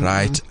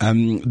 right?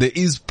 There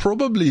is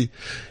probably,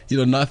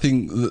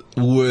 nothing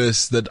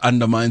worse that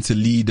undermines a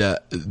leader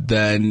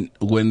than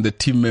when the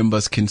team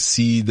members can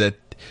see that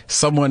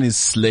someone is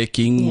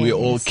slacking. Yes. We're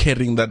all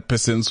carrying that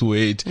person's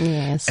weight.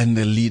 Yes. And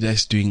the leader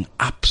is doing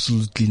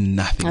absolutely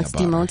nothing That's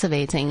about it. That's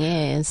demotivating,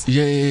 yes.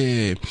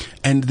 Yeah.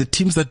 And the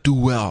teams that do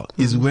well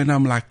is when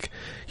I'm like,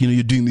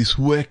 you're doing this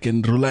work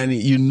and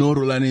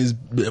Rulani is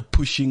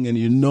pushing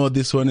and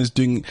this one is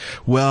doing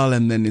well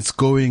and then it's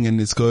going.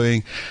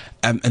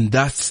 And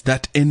that's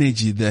that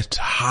energy, that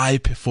high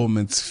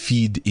performance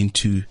feed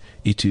into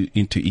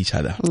each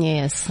other.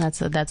 Yes, that's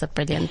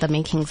the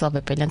makings of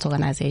a brilliant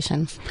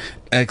organization.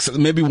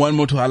 Maybe one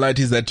more to highlight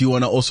is that you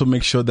want to also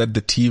make sure that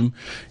the team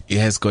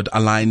has got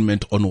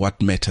alignment on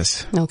what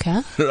matters.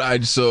 Okay.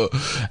 Right. So,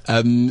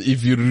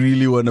 if you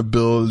really want to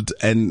build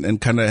and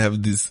kind of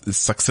have these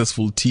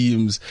successful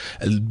teams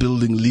and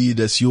building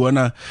leaders, one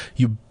of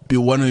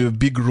your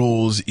big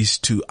roles is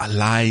to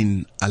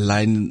align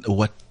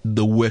what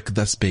the work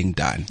that's being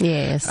done.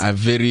 Yes.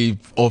 Very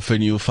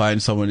often you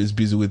find someone is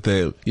busy with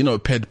a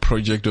pet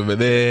project over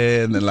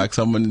there, and then like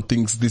someone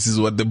thinks this is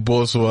what the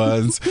boss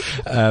wants,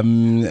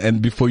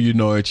 and before you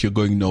know it, you're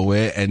going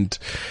nowhere, and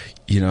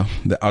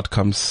the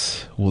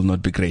outcomes will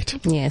not be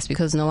great. Yes,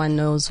 because no one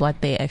knows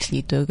what they're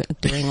actually doing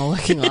or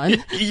working on.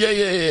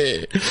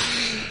 Yeah.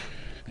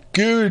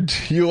 Good.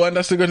 You want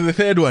us to go to the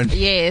third one?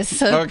 Yes.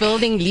 So okay.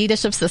 Building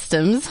leadership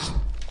systems.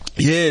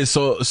 Yeah.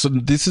 So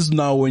this is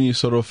now when you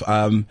sort of,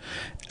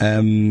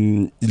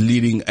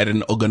 leading at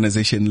an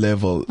organization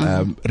level,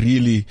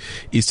 really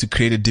is to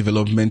create a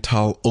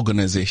developmental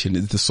organization.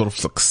 It's the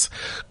sort of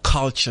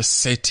culture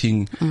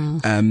setting,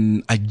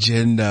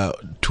 agenda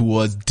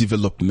towards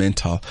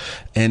developmental.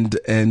 And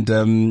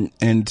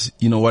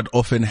what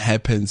often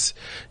happens,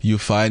 you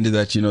find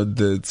that,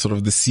 the sort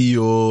of the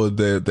CEO,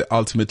 the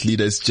ultimate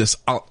leader is just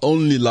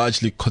only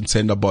largely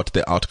concerned about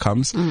the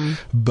outcomes,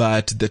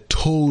 but the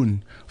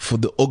tone for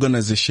the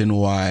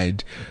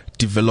organization-wide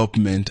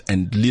development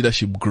and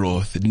leadership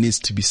growth needs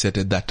to be set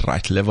at that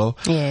right level.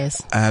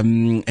 Yes.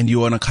 And you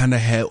want to kind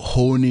of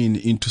hone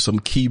into some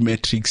key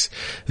metrics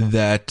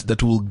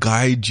that will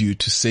guide you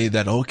to say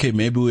that, okay,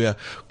 maybe we are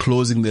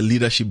closing the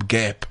leadership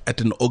gap at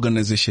an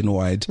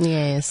organization-wide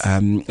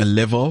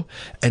level.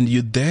 And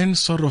you then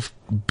sort of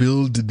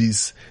build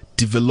these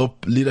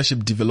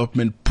leadership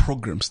development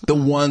programs, the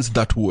ones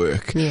that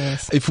work.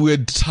 Yes. If we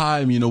had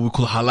time, we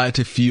could highlight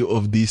a few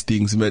of these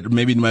things, but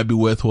maybe it might be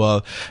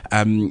worthwhile.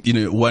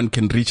 One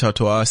can reach out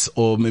to us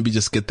or maybe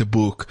just get the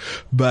book.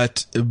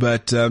 But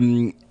there's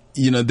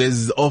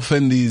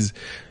often these,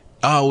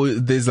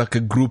 there's like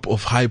a group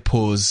of high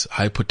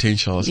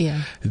potentials.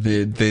 Yeah.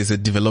 There's a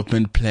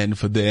development plan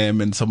for them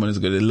and someone has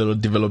got a little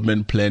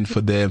development plan for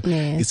them.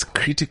 Yes. It's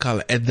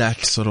critical at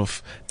that sort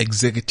of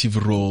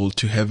executive role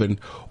to have an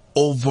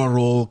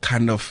overall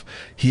kind of,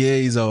 here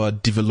is our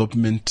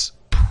development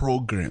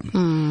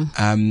program,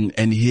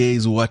 and here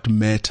is what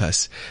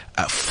matters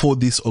for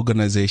this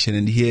organization,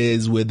 and here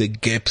is where the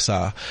gaps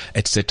are,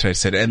 etc.,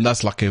 etc. And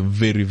that's like a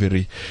very,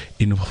 very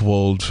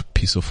involved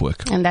piece of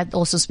work. And that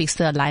also speaks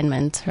to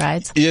alignment,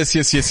 right? Yes.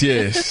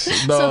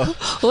 No.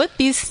 So with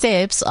these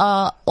steps,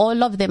 are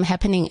all of them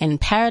happening in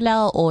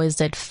parallel, or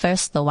is it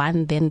first the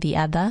one, then the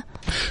other?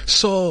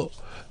 So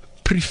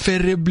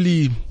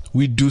preferably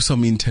we do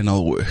some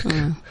internal work.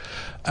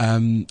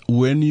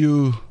 When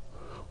you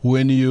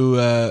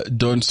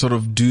don't sort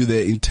of do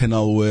the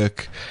internal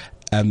work,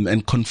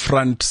 and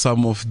confront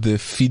some of the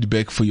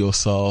feedback for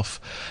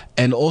yourself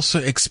and also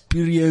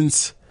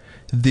experience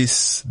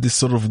this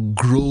sort of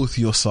growth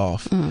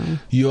yourself,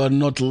 you are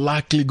not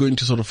likely going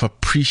to sort of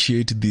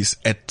appreciate this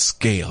at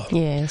scale.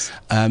 Yes.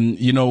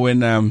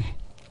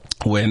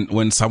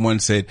 When someone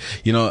said,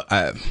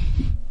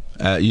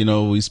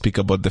 we speak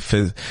about the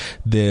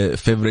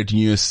favorite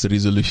New Year's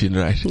resolution,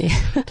 right?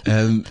 Yeah.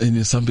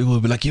 And some people will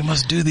be like, you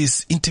must do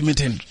this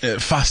intermittent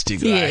fasting,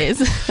 right?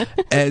 Yes.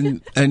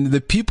 and the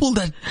people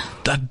that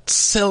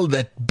sell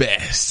that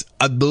best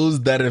are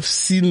those that have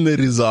seen the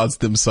results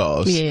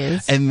themselves.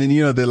 Yes. And then,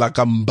 they're like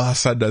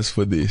ambassadors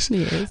for this.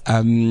 Yes.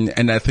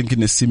 And I think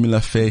in a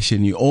similar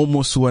fashion, you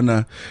almost want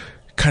to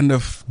kind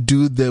of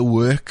do the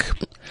work,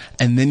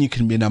 and then you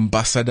can be an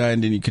ambassador,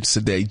 and then you can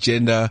set the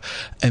agenda,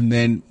 and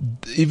then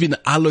even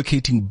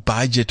allocating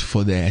budget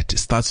for that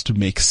starts to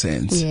make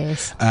sense.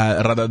 Yes.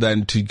 Rather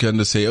than to kind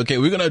of say, okay,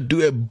 we're going to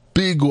do a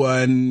big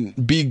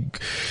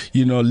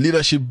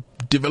leadership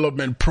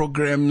development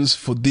programs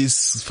for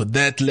this, for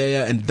that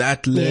layer and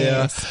that layer.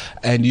 Yes.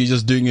 And you're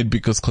just doing it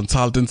because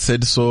consultants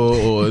said so,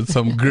 or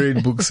some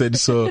great book said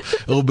so.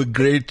 It'll be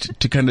great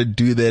to kind of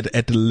do that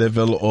at the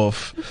level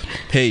of,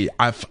 hey,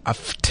 I've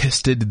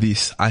tested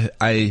this. I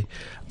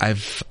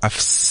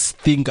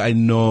think I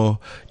know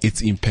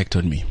its impact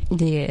on me.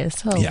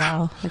 Yes. Oh, yeah.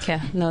 Wow. Okay.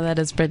 No, that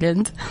is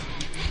brilliant.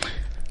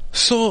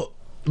 So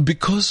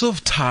because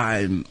of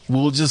time,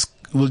 we'll just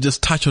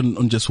touch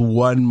on just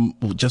one,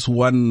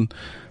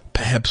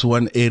 perhaps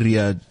one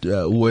area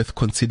worth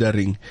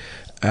considering,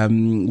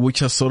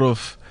 which are sort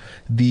of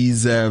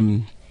these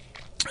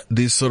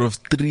these sort of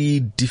 3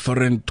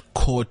 different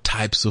core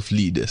types of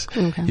leaders.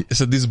 Okay.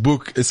 So this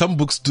book, some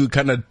books do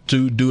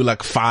do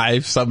like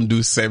 5, some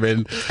do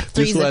 7.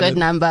 3 is a good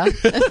number.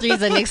 3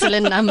 is an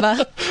excellent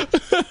number.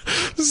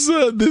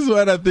 So this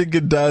one, I think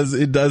it does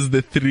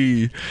the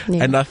 3.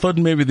 Yeah. And I thought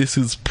maybe this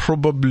is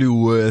probably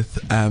worth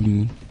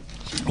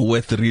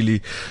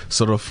really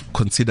sort of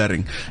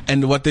considering.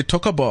 And what they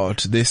talk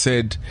about, they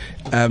said,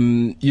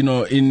 in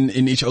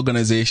each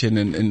organization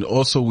and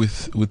also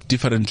with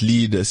different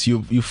leaders,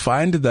 you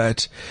find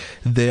that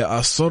there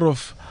are sort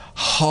of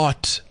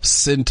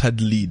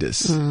heart-centered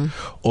leaders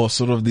or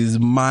sort of these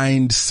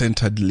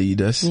mind-centered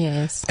leaders.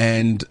 Yes.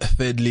 And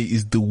thirdly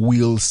is the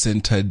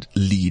will-centered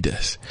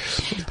leaders.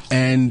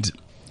 And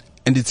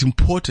it's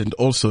important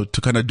also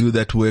to kind of do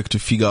that work to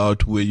figure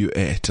out where you're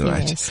at,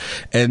 right? Yes.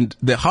 And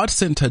the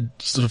heart-centered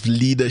sort of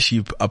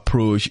leadership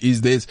approach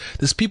is there's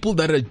people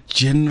that are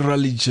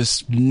generally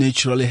just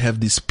naturally have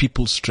these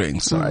people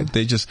strengths, right?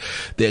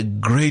 They're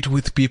great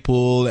with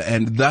people,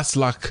 and that's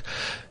like,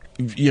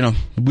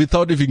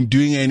 without even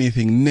doing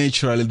anything,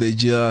 naturally they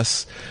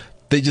just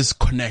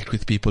connect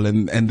with people,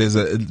 and there's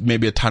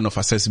maybe a ton of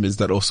assessments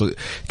that also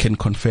can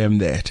confirm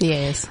that.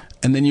 Yes.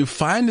 And then you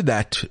find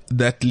that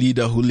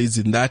leader who leads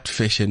in that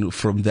fashion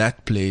from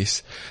that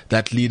place,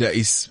 that leader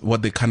is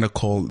what they kind of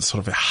call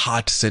sort of a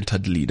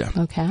heart-centered leader.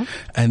 Okay.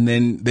 And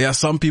then there are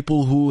some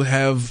people who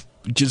have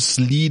just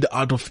lead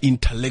out of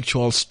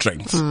intellectual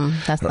strength.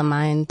 That's the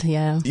mind,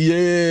 yeah.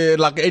 Yeah,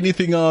 like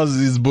anything else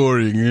is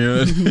boring.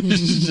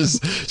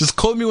 Just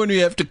call me when you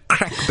have to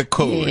crack the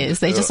code. Yes,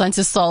 they just want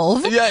to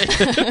solve.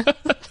 Yeah.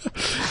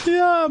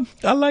 Yeah,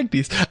 I like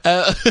this.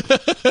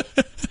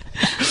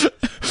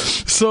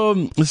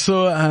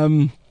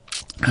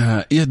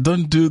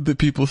 Don't do the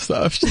people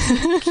stuff.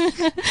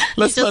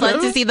 Let's just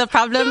want to see the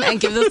problem and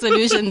give the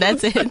solution.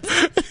 That's it.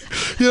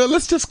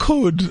 Let's just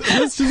code.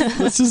 Let's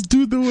just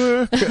do the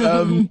work.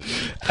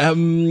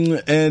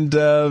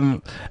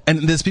 And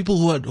there's people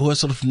who are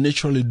sort of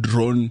naturally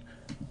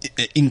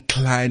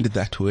inclined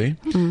that way.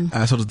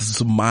 Sort of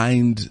this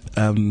mind,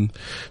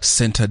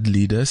 centered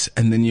leaders.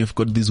 And then you've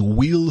got these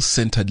will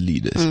centered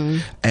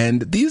leaders.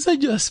 And these are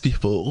just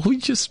people who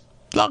just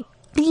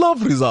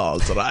love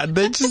results, right?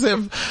 They just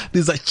have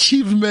this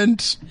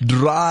achievement,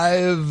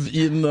 drive,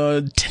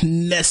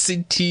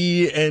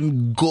 tenacity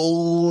and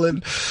goal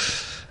and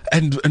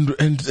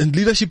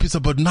leadership is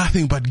about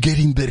nothing but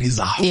getting the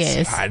results.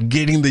 Yes. Right?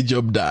 Getting the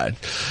job done.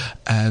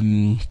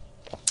 And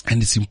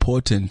it's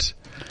important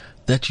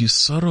that you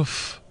sort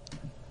of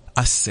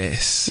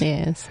assess.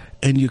 Yes.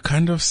 And you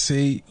kind of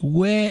say,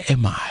 where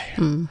am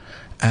I?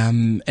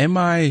 Am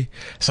I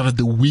sort of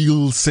the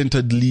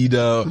will-centered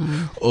leader,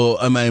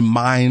 or am I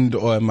mind,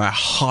 or am I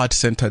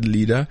heart-centered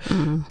leader?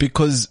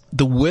 Because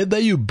the weather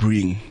you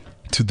bring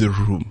to the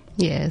room,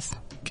 yes,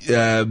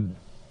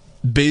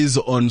 based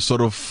on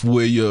sort of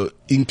where your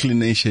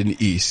inclination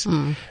is,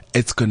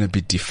 it's gonna be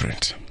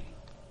different.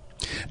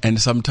 And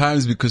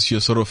sometimes because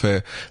you're sort of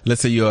let's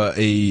say you're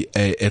a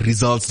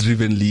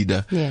results-driven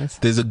leader, yes,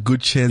 there's a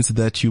good chance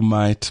that you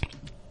might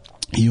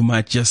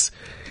just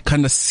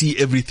kind of see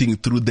everything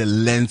through the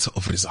lens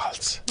of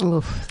results.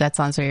 Oof, that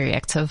sounds very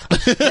reactive.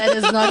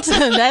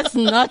 That's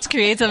not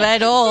creative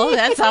at all.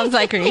 That sounds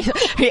like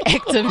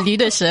reactive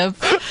leadership.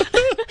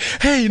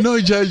 Hey, no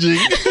judging.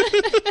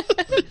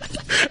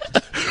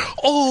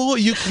 Or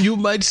you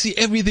might see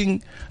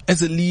everything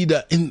as a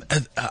leader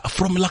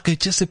from like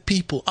just a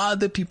people. Are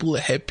the people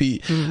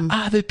happy?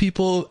 Are the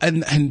people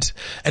and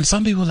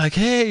some people are like,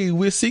 hey,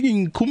 we're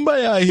singing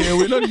Kumbaya here.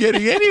 We're not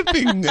getting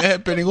anything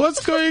happening.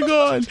 What's going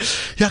on?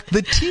 Yeah,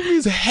 the team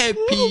is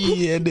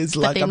happy and it's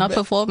like they're not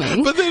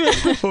performing. But they're not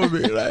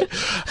performing, right?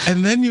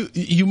 And then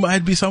you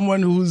might be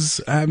someone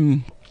who's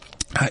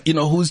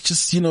who's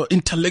just,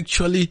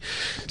 intellectually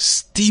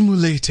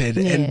stimulated,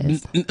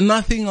 yes, and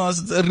nothing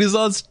else. The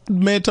results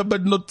matter,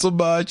 but not so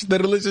much. The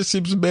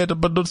relationships matter,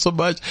 but not so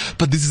much.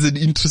 But this is an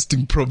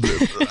interesting problem.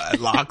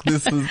 Like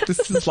this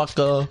is like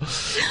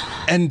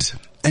and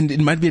it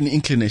might be an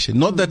inclination.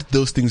 Not that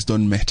those things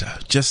don't matter.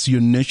 Just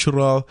your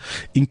natural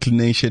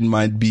inclination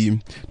might be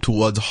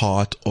towards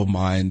heart or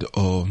mind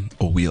or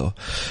will.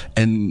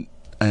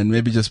 And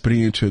maybe just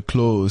bring it to a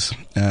close,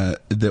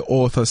 the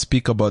authors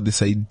speak about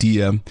this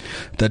idea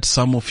that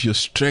some of your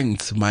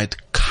strengths might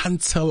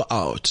cancel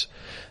out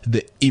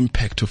the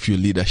impact of your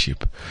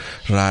leadership,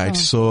 right? Oh.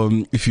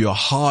 So if you're a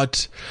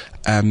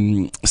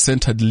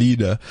heart-centered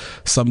leader,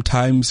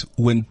 sometimes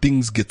when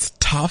things get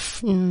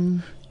tough,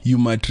 you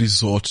might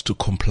resort to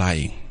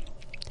complying.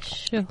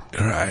 Sure.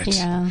 Right.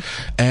 Yeah.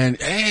 And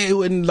hey,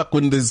 when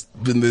there's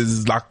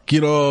like,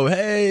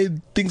 hey,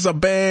 things are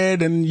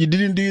bad and you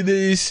didn't do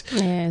this,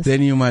 yes,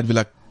 then you might be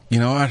like, you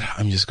know what,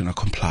 I'm just going to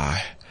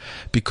comply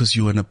because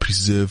you want to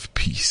preserve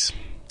peace.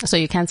 So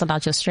you cancel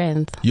out your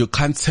strength. You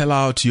cancel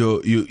out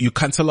you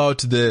cancel out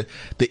the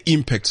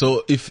impact.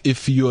 So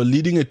if you're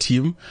leading a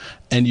team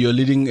and you're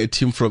leading a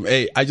team from,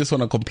 hey, I just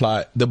want to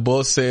comply. The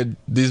boss said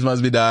this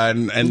must be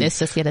done and let's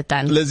just get it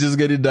done. Let's just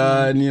get it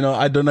done.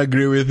 I don't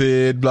agree with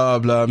it, blah,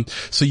 blah.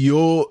 So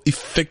your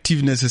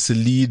effectiveness as a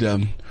leader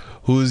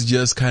who's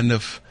just kind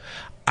of,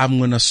 I'm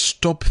going to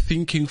stop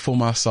thinking for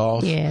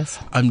myself. Yes.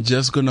 I'm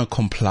just going to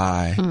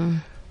comply.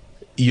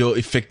 Your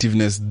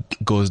effectiveness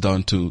goes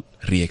down to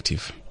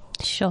reactive.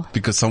 Sure.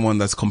 Because someone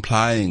that's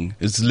complying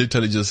is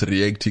literally just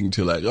reacting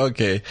to like,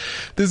 okay,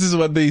 this is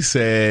what they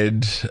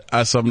said,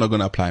 so I'm not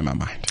going to apply my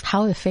mind.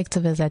 How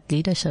effective is that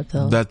leadership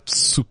though? That's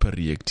super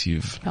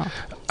reactive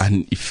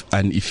and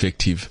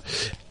effective.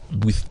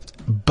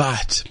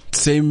 But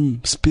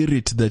same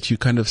spirit that you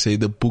kind of say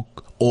the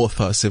book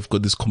authors have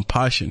got this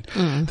compassion.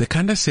 They're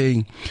kind of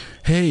saying,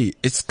 hey,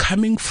 it's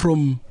coming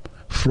from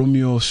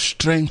your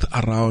strength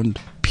around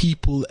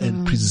people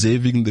and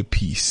preserving the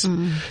peace.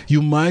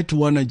 You might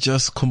want to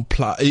just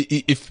comply.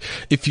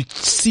 If you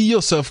see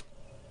yourself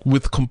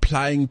with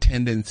complying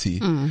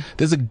tendency,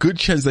 there's a good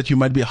chance that you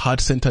might be a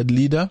heart-centered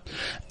leader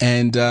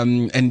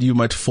and you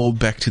might fall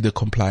back to the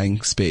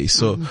complying space.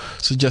 So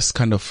just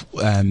kind of,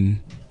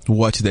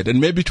 watch that.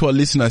 And maybe to our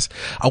listeners,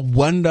 I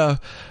wonder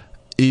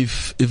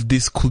if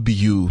this could be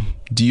you.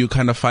 Do you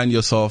kind of find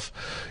yourself,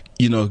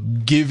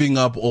 giving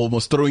up,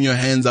 almost throwing your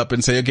hands up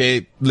and say,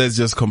 okay, let's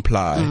just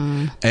comply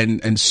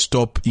and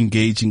stop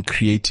engaging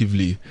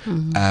creatively,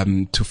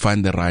 to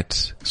find the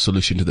right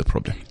solution to the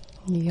problem?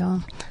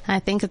 Yeah. I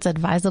think it's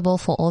advisable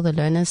for all the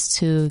learners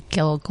to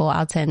go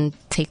out and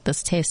take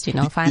this test,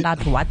 find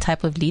out what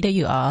type of leader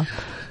you are.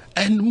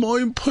 And more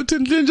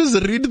importantly, just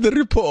read the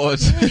report.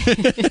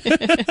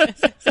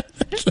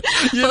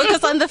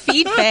 Focus on the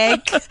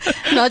feedback,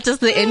 not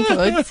just the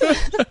input.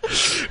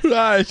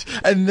 Right.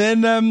 And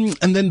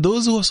then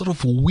those who are sort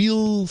of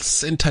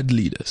will-centered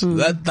leaders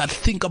that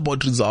think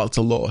about results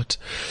a lot.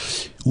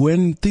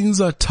 When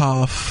things are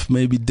tough,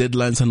 maybe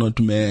deadlines are not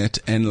met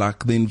and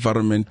like the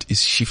environment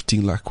is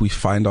shifting like we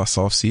find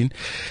ourselves in,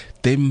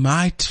 they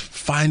might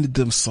find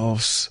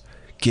themselves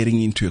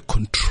getting into a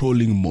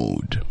controlling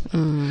mode,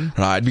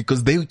 right?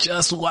 Because they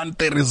just want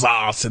the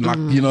results and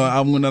I'm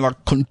going to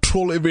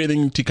control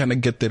everything to kind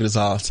of get the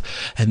results,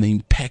 and the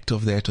impact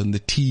of that on the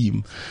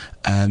team,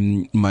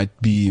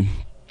 might be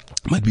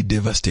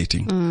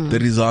devastating. The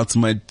results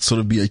might sort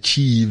of be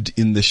achieved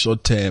in the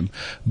short term,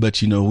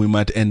 but we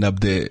might end up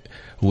there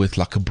with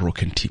like a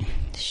broken team.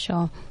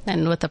 Sure.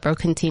 And with a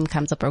broken team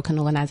comes a broken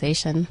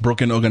organization.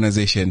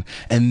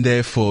 And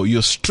therefore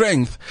your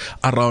strength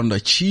around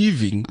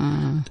achieving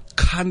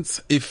can't,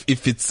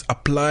 if it's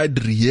applied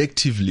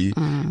reactively,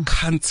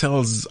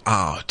 cancels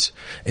out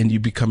and you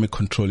become a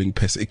controlling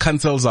person. It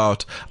cancels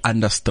out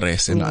under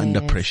stress and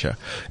under pressure,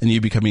 and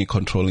you're becoming a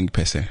controlling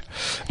person.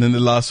 And then the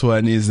last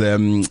one is,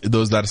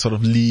 those that sort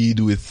of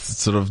lead with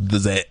sort of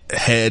the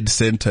head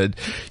centered,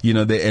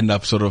 they end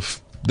up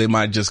they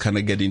might just kind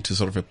of get into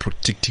sort of a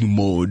protecting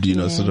mode,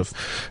 sort of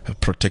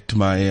protect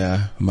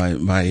my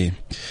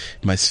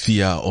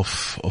sphere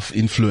of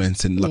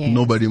influence, and like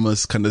nobody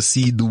must kind of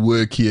see the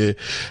work here,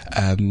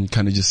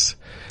 kind of just,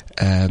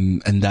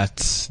 and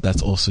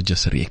that's also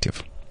just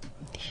reactive.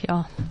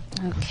 Sure.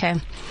 Okay.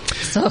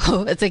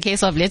 So it's a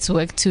case of let's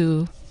work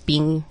to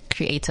being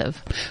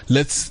creative.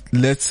 Let's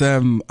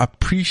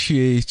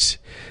appreciate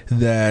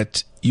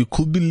that you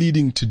could be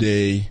leading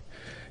today,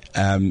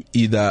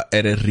 either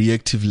at a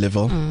reactive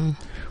level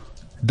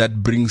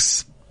that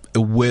brings a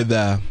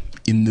weather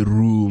in the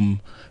room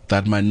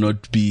that might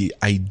not be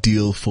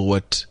ideal for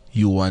what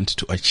you want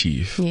to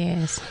achieve.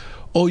 Yes.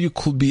 Or you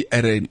could be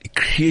at a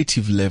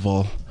creative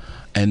level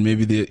and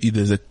maybe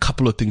there's a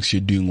couple of things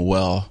you're doing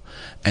well,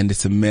 and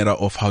it's a matter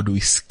of how do we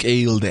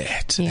scale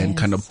that and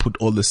kind of put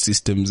all the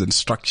systems and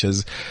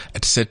structures,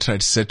 etc.,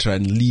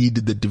 and lead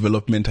the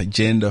development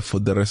agenda for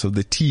the rest of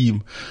the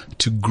team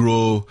to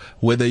grow,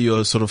 whether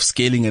you're sort of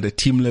scaling at a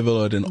team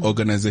level or at an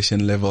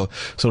organization level,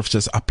 sort of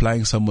just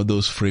applying some of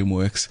those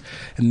frameworks.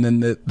 And then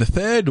the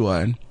third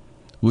one,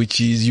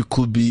 which is you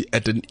could be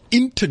at an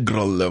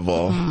integral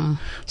level,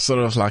 sort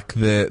of like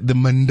the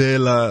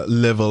Mandela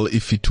level,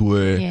 if it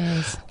were,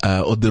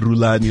 or the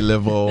Rulani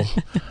level.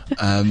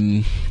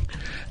 And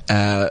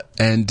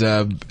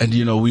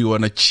we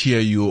want to cheer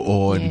you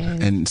on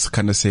and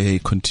kind of say, hey,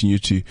 continue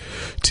to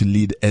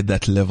lead at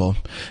that level.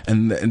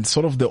 And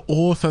sort of the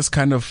authors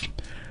kind of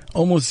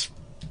almost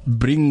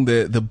bring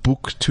the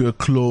book to a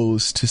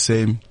close to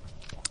say,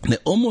 they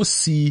almost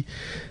see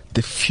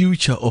the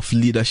future of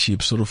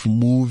leadership sort of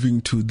moving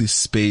to this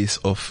space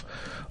of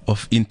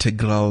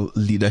integral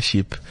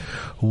leadership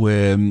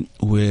where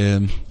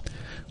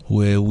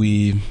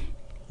we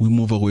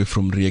move away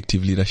from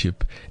reactive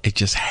leadership. It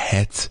just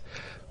hurts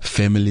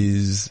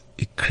families.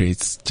 It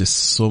creates just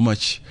so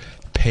much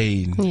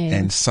pain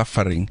and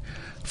suffering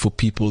for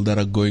people that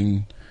are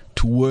going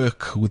to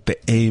work with the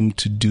aim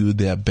to do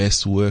their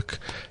best work,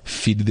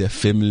 feed their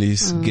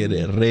families, get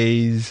a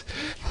raise,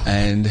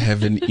 and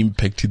have an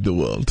impact in the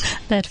world.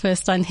 That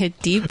first one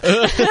hit deep.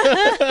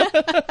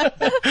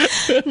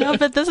 No,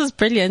 but this is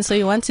brilliant. So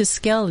you want to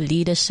scale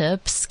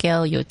leadership,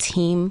 scale your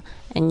team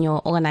and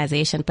your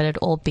organization, but it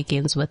all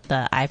begins with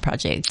the I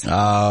Project.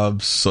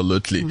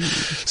 Absolutely.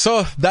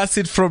 So that's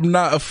it from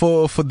now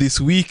for this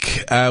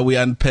week. We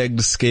unpacked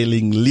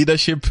scaling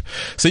leadership.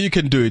 So you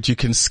can do it. You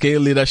can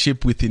scale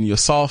leadership within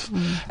yourself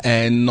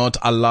and not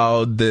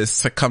allow the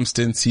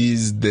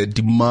circumstances, the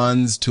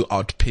demands to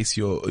outpace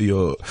your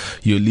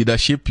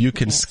leadership. You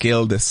can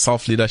scale the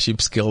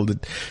self-leadership, scale the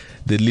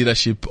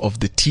leadership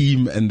of the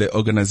team and the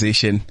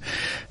organization.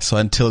 So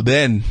until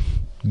then,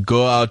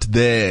 go out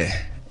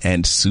there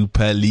and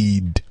super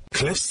lead.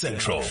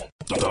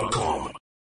 CliffCentral.com